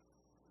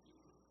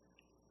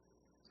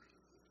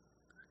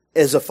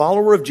 As a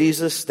follower of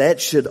Jesus,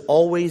 that should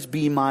always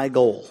be my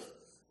goal.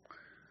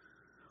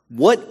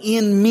 What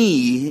in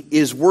me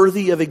is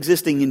worthy of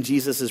existing in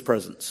Jesus'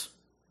 presence?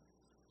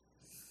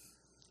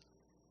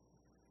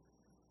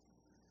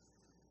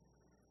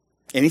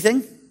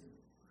 Anything?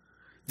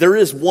 There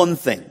is one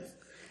thing,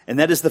 and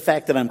that is the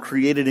fact that I'm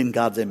created in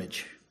God's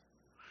image.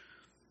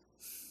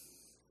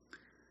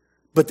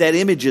 But that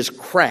image is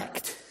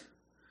cracked.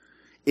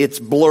 It's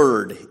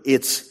blurred.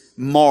 It's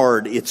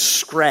marred. It's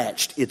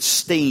scratched. It's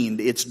stained.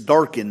 It's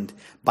darkened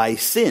by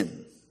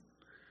sin.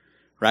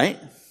 Right?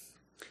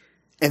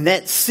 And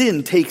that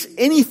sin takes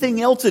anything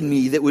else in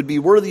me that would be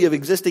worthy of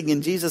existing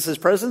in Jesus'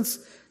 presence,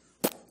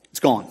 it's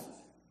gone.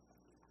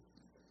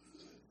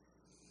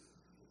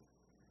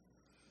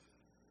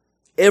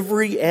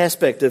 Every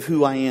aspect of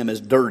who I am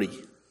is dirty,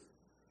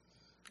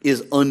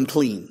 is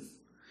unclean.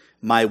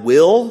 My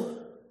will,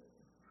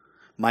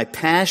 my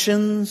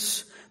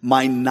passions,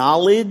 my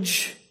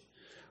knowledge,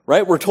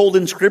 right? We're told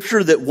in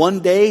Scripture that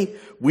one day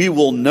we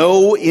will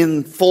know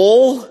in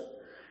full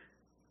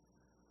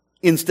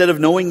instead of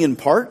knowing in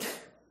part.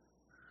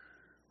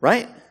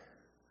 Right?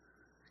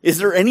 Is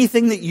there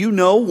anything that you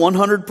know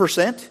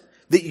 100%?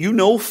 That you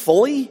know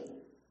fully?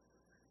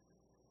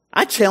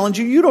 I challenge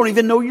you, you don't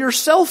even know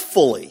yourself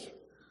fully.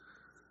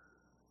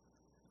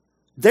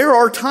 There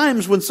are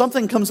times when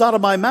something comes out of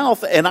my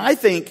mouth and I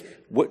think,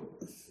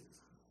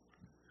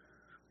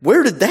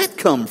 where did that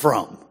come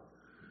from?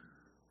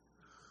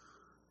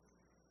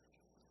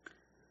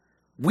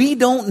 We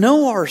don't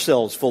know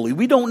ourselves fully.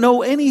 We don't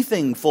know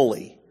anything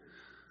fully.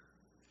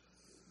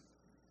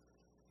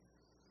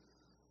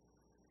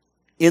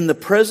 In the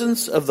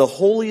presence of the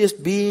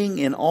holiest being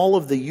in all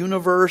of the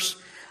universe,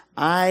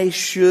 I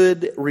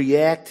should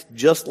react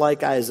just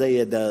like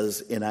Isaiah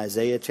does in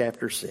Isaiah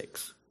chapter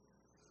 6.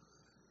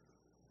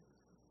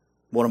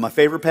 One of my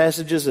favorite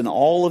passages in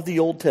all of the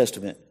Old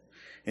Testament.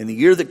 In the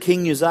year that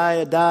King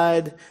Uzziah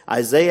died,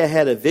 Isaiah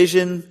had a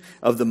vision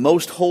of the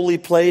most holy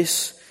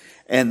place,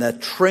 and the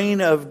train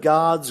of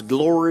God's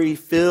glory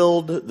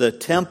filled the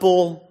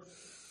temple.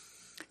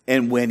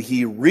 And when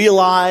he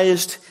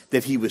realized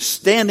that he was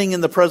standing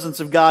in the presence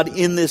of God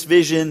in this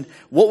vision,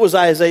 what was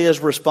Isaiah's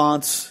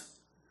response?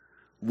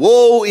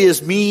 Woe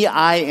is me,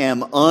 I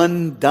am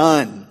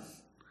undone.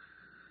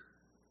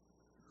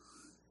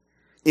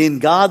 In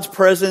God's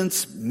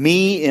presence,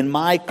 me in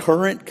my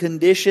current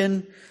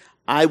condition,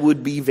 I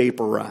would be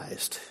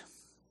vaporized.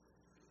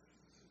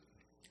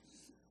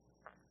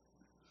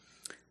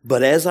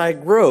 But as I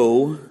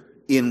grow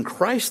in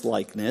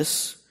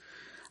Christ-likeness,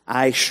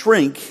 I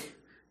shrink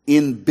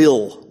in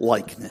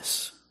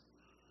Bill-likeness.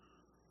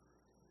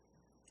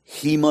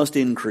 He must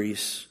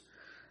increase,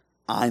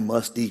 I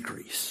must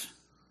decrease.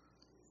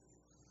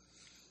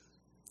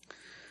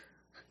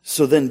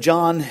 So then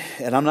John,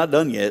 and I'm not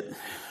done yet,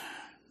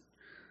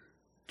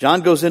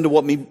 John goes into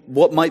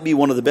what might be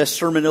one of the best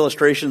sermon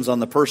illustrations on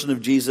the person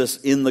of Jesus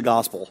in the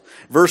gospel.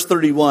 Verse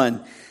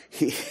 31,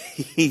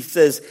 he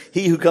says,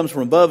 he who comes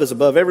from above is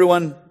above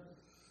everyone,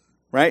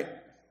 right?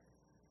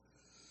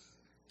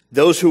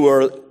 Those who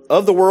are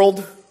of the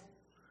world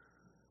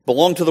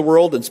belong to the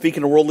world and speak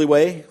in a worldly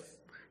way.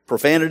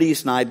 Profanity,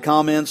 snide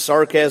comments,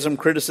 sarcasm,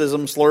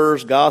 criticism,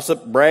 slurs,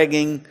 gossip,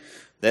 bragging.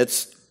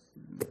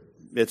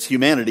 It's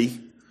humanity,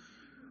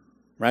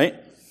 right?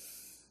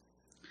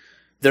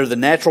 They're the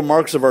natural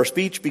marks of our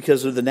speech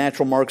because they're the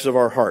natural marks of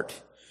our heart.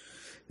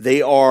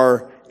 They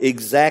are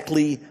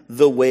exactly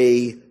the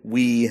way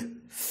we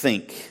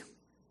think.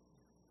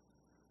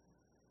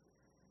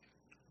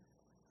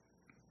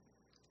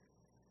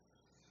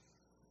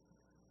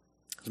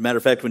 As a matter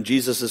of fact, when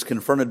Jesus is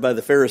confronted by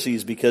the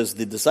Pharisees because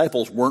the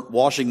disciples weren't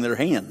washing their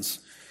hands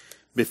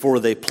before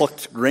they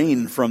plucked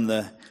grain from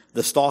the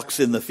stalks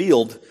in the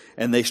field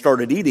and they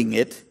started eating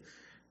it,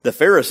 the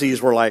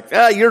Pharisees were like,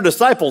 your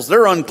disciples,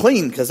 they're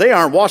unclean because they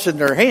aren't washing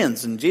their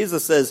hands. And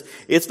Jesus says,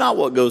 it's not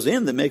what goes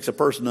in that makes a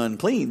person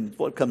unclean, it's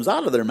what comes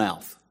out of their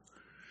mouth.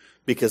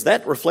 Because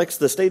that reflects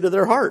the state of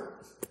their heart.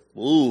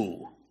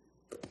 Ooh.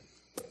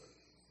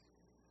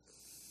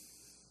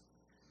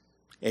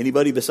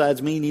 Anybody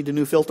besides me need a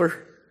new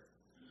filter?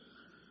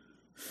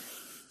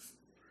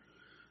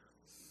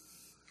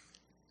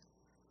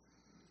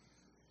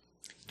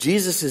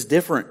 Jesus is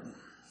different.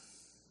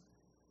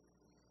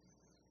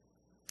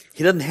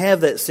 He doesn't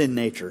have that sin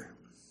nature.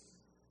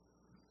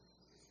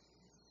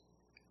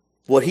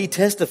 What he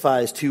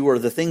testifies to are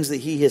the things that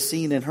he has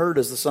seen and heard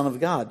as the Son of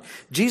God.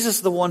 Jesus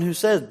is the one who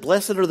says,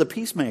 blessed are the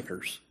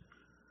peacemakers.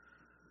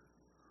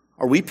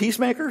 Are we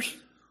peacemakers?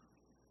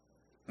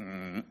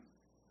 No,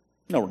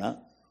 we're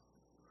not.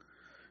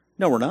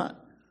 No, we're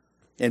not.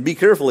 And be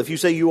careful, if you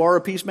say you are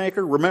a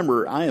peacemaker,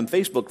 remember, I am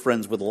Facebook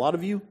friends with a lot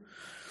of you.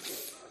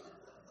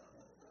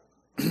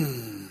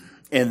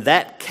 And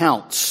that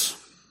counts.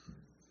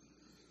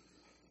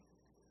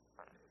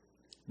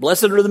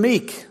 Blessed are the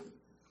meek.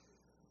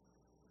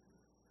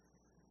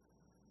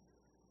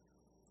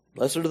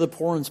 Blessed are the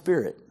poor in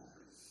spirit.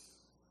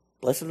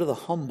 Blessed are the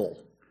humble.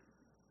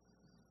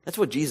 That's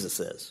what Jesus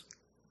says.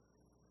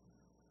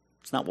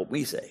 It's not what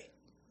we say.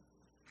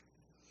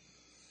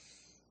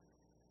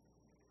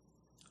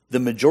 The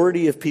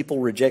majority of people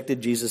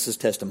rejected Jesus'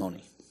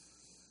 testimony.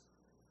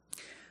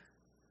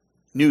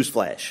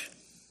 Newsflash.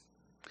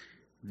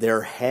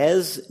 There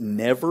has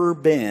never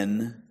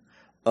been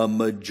a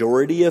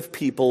majority of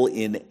people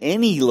in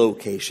any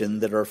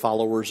location that are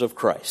followers of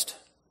Christ.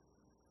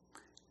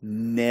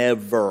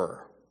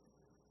 Never.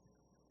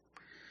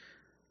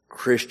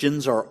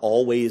 Christians are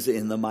always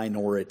in the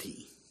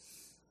minority.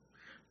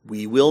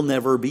 We will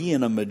never be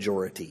in a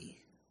majority.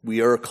 We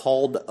are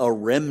called a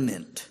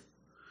remnant.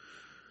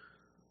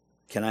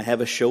 Can I have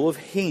a show of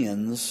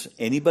hands?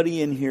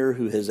 Anybody in here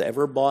who has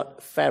ever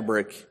bought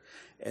fabric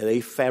at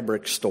a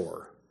fabric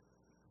store?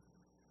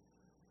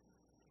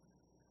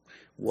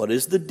 What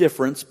is the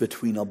difference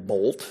between a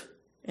bolt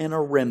and a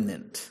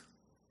remnant?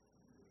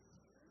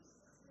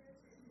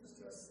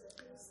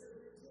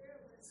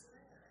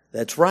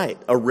 That's right.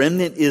 A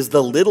remnant is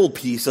the little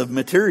piece of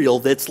material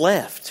that's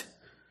left.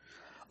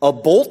 A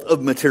bolt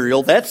of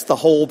material, that's the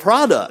whole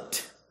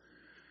product.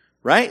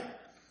 Right?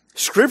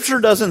 Scripture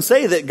doesn't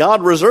say that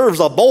God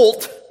reserves a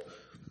bolt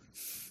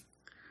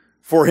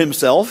for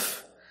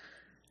himself.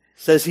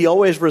 It says he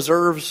always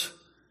reserves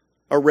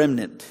a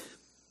remnant.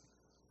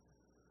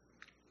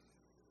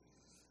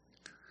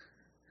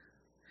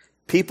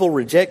 People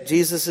reject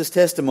Jesus'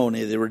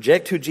 testimony. They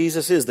reject who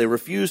Jesus is. They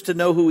refuse to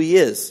know who he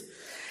is.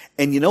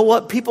 And you know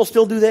what? People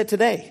still do that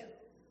today.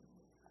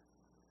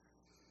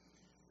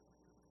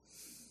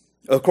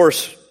 Of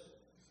course,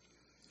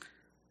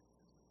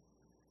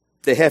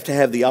 they have to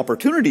have the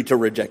opportunity to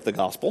reject the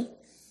gospel.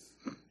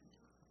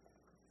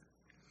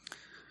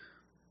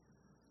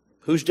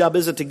 Whose job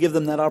is it to give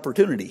them that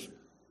opportunity?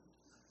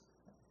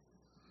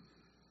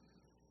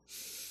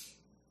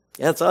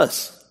 Yeah, it's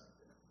us.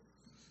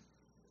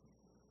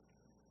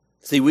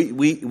 See,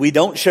 we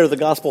don't share the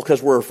gospel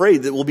because we're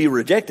afraid that we'll be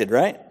rejected,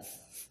 right?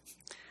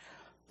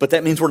 But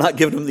that means we're not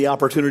giving them the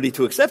opportunity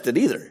to accept it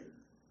either.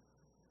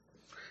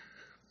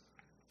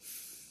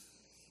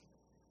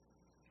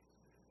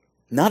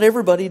 Not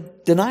everybody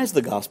denies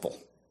the gospel.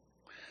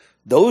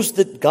 Those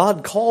that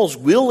God calls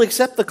will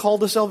accept the call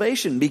to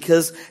salvation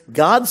because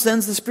God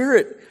sends the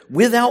Spirit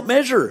without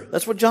measure.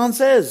 That's what John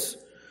says.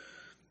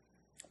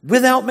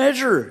 Without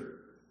measure.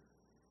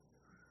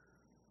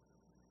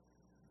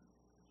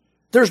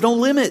 There's no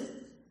limit.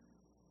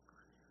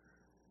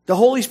 The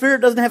Holy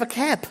Spirit doesn't have a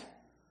cap.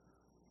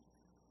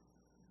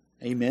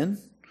 Amen.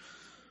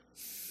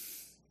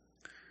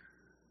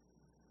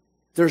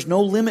 There's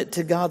no limit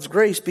to God's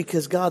grace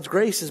because God's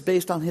grace is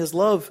based on his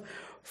love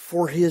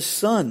for his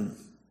Son,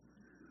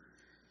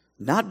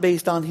 not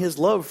based on his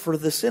love for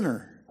the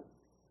sinner.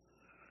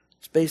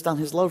 It's based on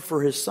his love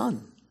for his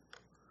Son.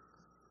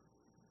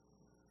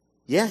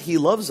 Yeah, he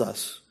loves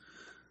us.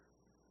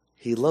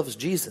 He loves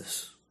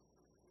Jesus.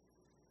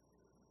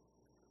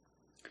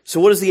 So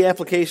what is the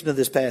application of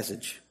this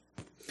passage?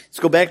 Let's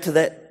go back to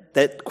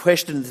that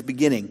question at the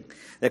beginning.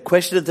 That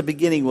question at the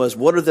beginning was,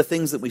 what are the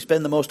things that we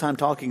spend the most time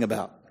talking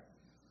about?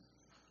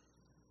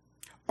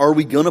 Are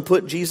we going to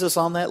put Jesus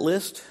on that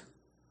list?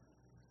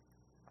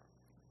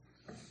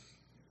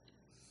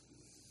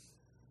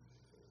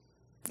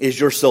 Is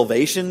your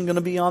salvation going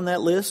to be on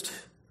that list?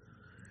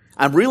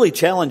 I'm really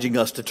challenging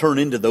us to turn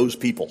into those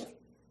people.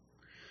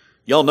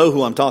 Y'all know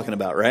who I'm talking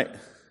about, right?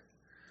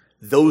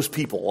 Those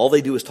people. All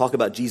they do is talk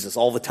about Jesus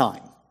all the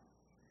time.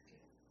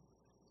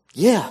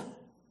 Yeah.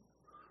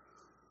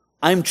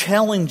 I'm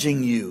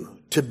challenging you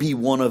to be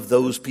one of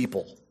those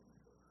people.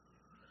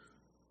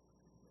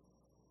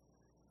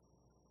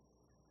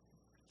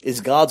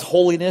 Is God's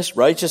holiness,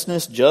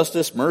 righteousness,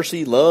 justice,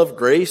 mercy, love,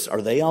 grace,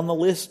 are they on the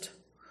list?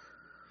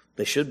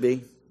 They should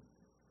be.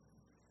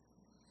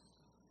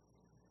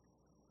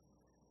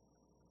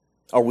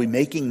 Are we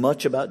making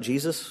much about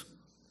Jesus?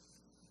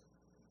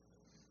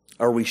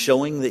 Are we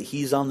showing that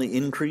He's on the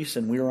increase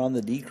and we're on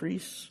the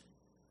decrease?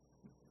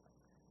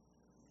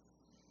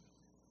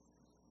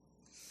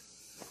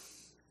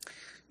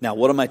 Now,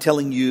 what am I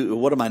telling you?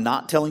 What am I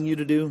not telling you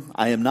to do?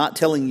 I am not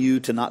telling you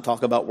to not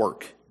talk about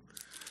work.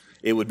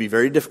 It would be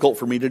very difficult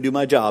for me to do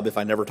my job if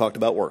I never talked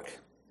about work.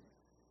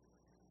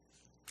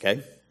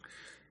 Okay?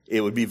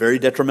 It would be very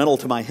detrimental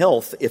to my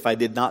health if I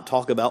did not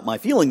talk about my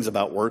feelings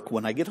about work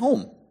when I get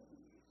home.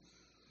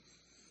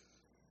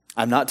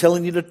 I'm not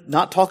telling you to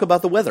not talk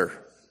about the weather.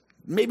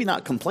 Maybe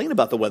not complain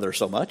about the weather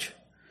so much,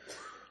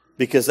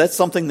 because that's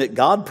something that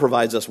God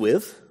provides us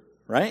with,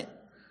 right?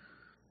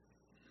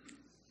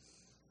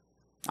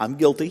 I'm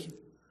guilty.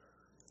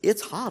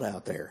 It's hot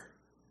out there.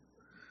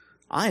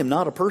 I am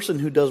not a person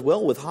who does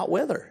well with hot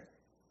weather.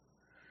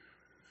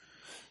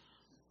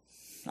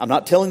 I'm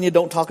not telling you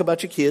don't talk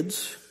about your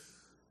kids.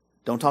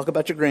 Don't talk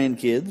about your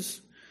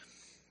grandkids.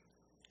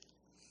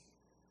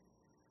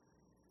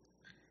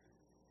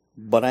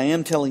 But I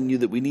am telling you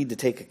that we need to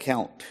take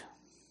account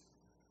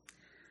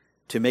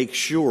to make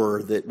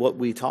sure that what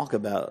we talk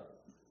about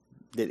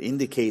that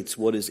indicates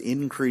what is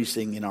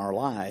increasing in our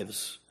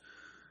lives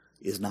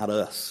is not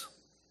us.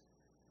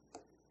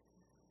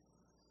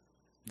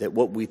 That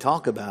what we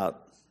talk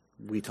about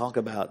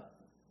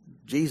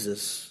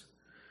Jesus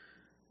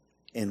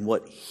and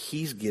what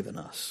He's given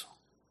us.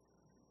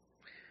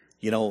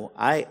 You know,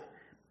 I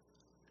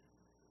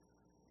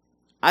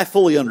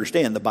fully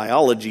understand the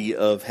biology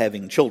of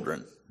having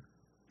children,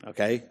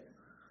 okay?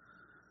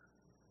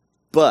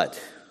 But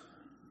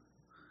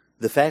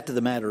the fact of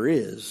the matter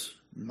is,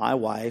 my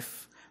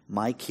wife,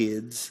 my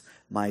kids,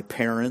 my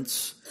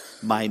parents,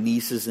 my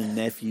nieces and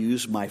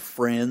nephews, my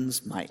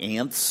friends, my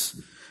aunts,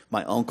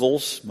 my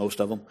uncles,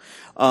 most of them,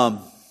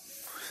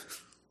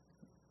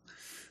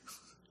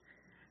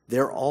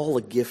 they're all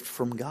a gift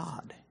from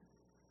God.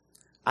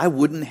 I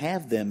wouldn't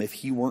have them if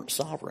He weren't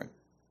sovereign.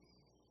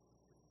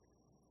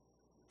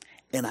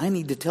 And I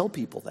need to tell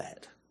people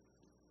that.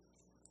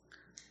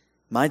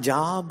 My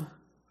job,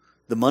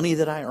 the money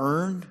that I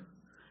earned,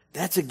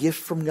 that's a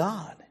gift from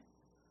God.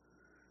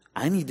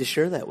 I need to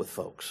share that with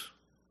folks.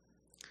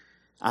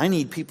 I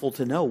need people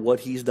to know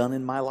what He's done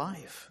in my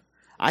life.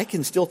 I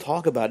can still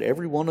talk about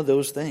every one of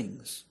those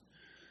things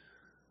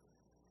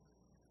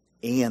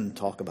and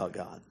talk about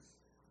God.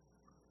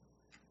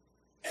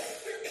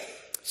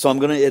 So I'm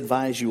going to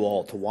advise you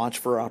all to watch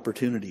for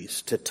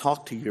opportunities to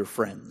talk to your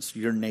friends,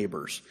 your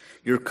neighbors,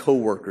 your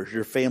coworkers,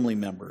 your family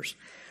members,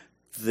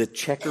 the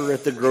checker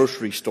at the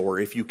grocery store,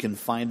 if you can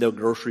find a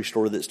grocery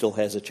store that still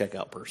has a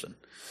checkout person.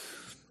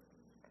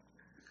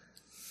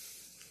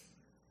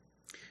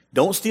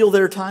 Don't steal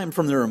their time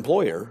from their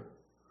employer.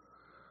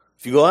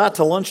 If you go out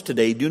to lunch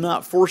today, do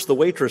not force the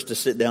waitress to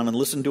sit down and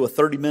listen to a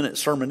 30-minute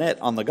sermonette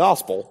on the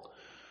gospel,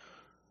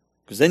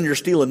 because then you're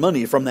stealing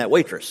money from that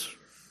waitress.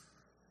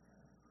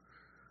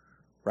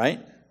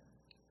 Right?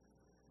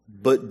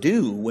 But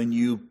when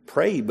you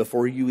pray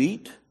before you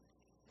eat,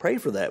 pray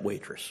for that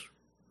waitress.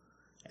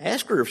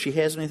 Ask her if she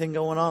has anything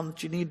going on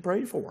that you need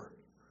prayed for.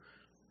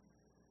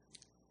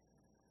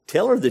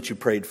 Tell her that you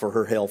prayed for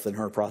her health and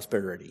her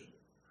prosperity.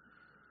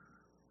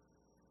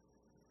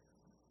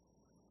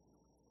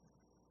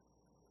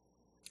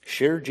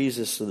 Share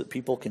Jesus so that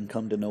people can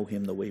come to know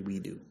Him the way we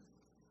do.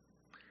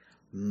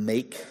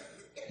 Make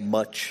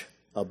much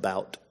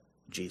about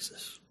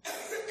Jesus.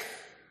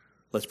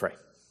 Let's pray.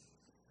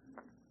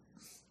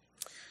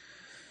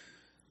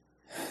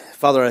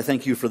 Father, I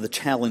thank You for the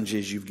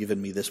challenges You've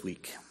given me this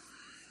week.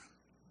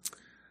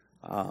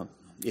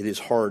 It is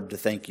hard to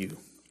thank You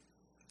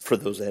for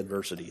those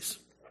adversities,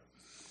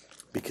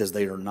 because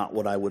they are not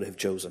what I would have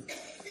chosen.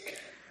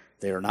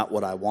 They are not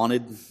what I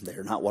wanted. They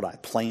are not what I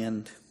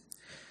planned.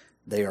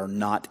 They are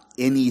not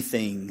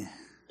anything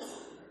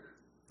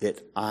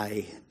that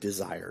I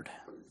desired.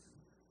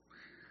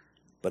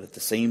 But at the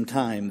same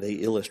time, they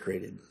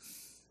illustrated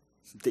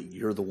that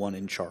You're the one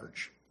in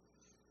charge.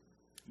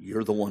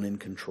 You're the one in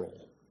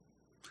control.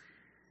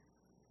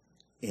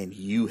 And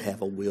You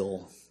have a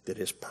will that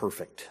is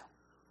perfect.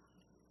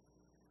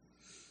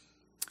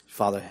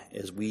 Father,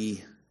 as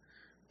we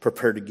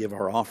prepare to give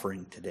our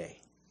offering today,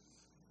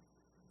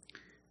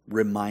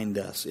 remind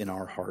us in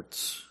our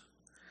hearts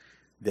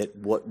that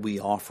what we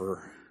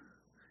offer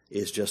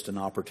is just an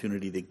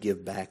opportunity to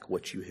give back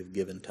what You have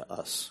given to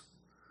us,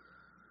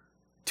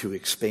 to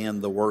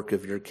expand the work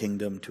of Your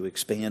kingdom, to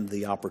expand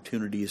the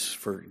opportunities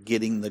for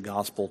getting the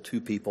gospel to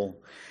people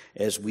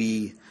as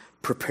we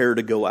prepare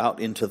to go out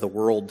into the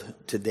world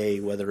today,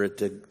 whether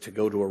it's to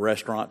go to a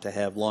restaurant to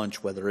have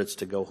lunch, whether it's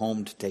to go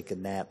home to take a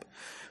nap.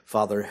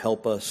 Father,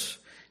 help us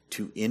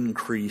to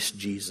increase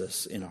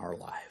Jesus in our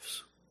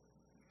lives.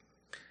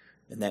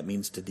 And that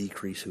means to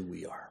decrease who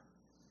we are.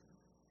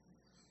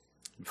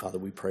 And Father,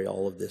 we pray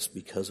all of this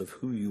because of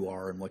who You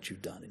are and what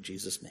You've done. In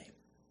Jesus' name,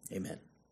 amen.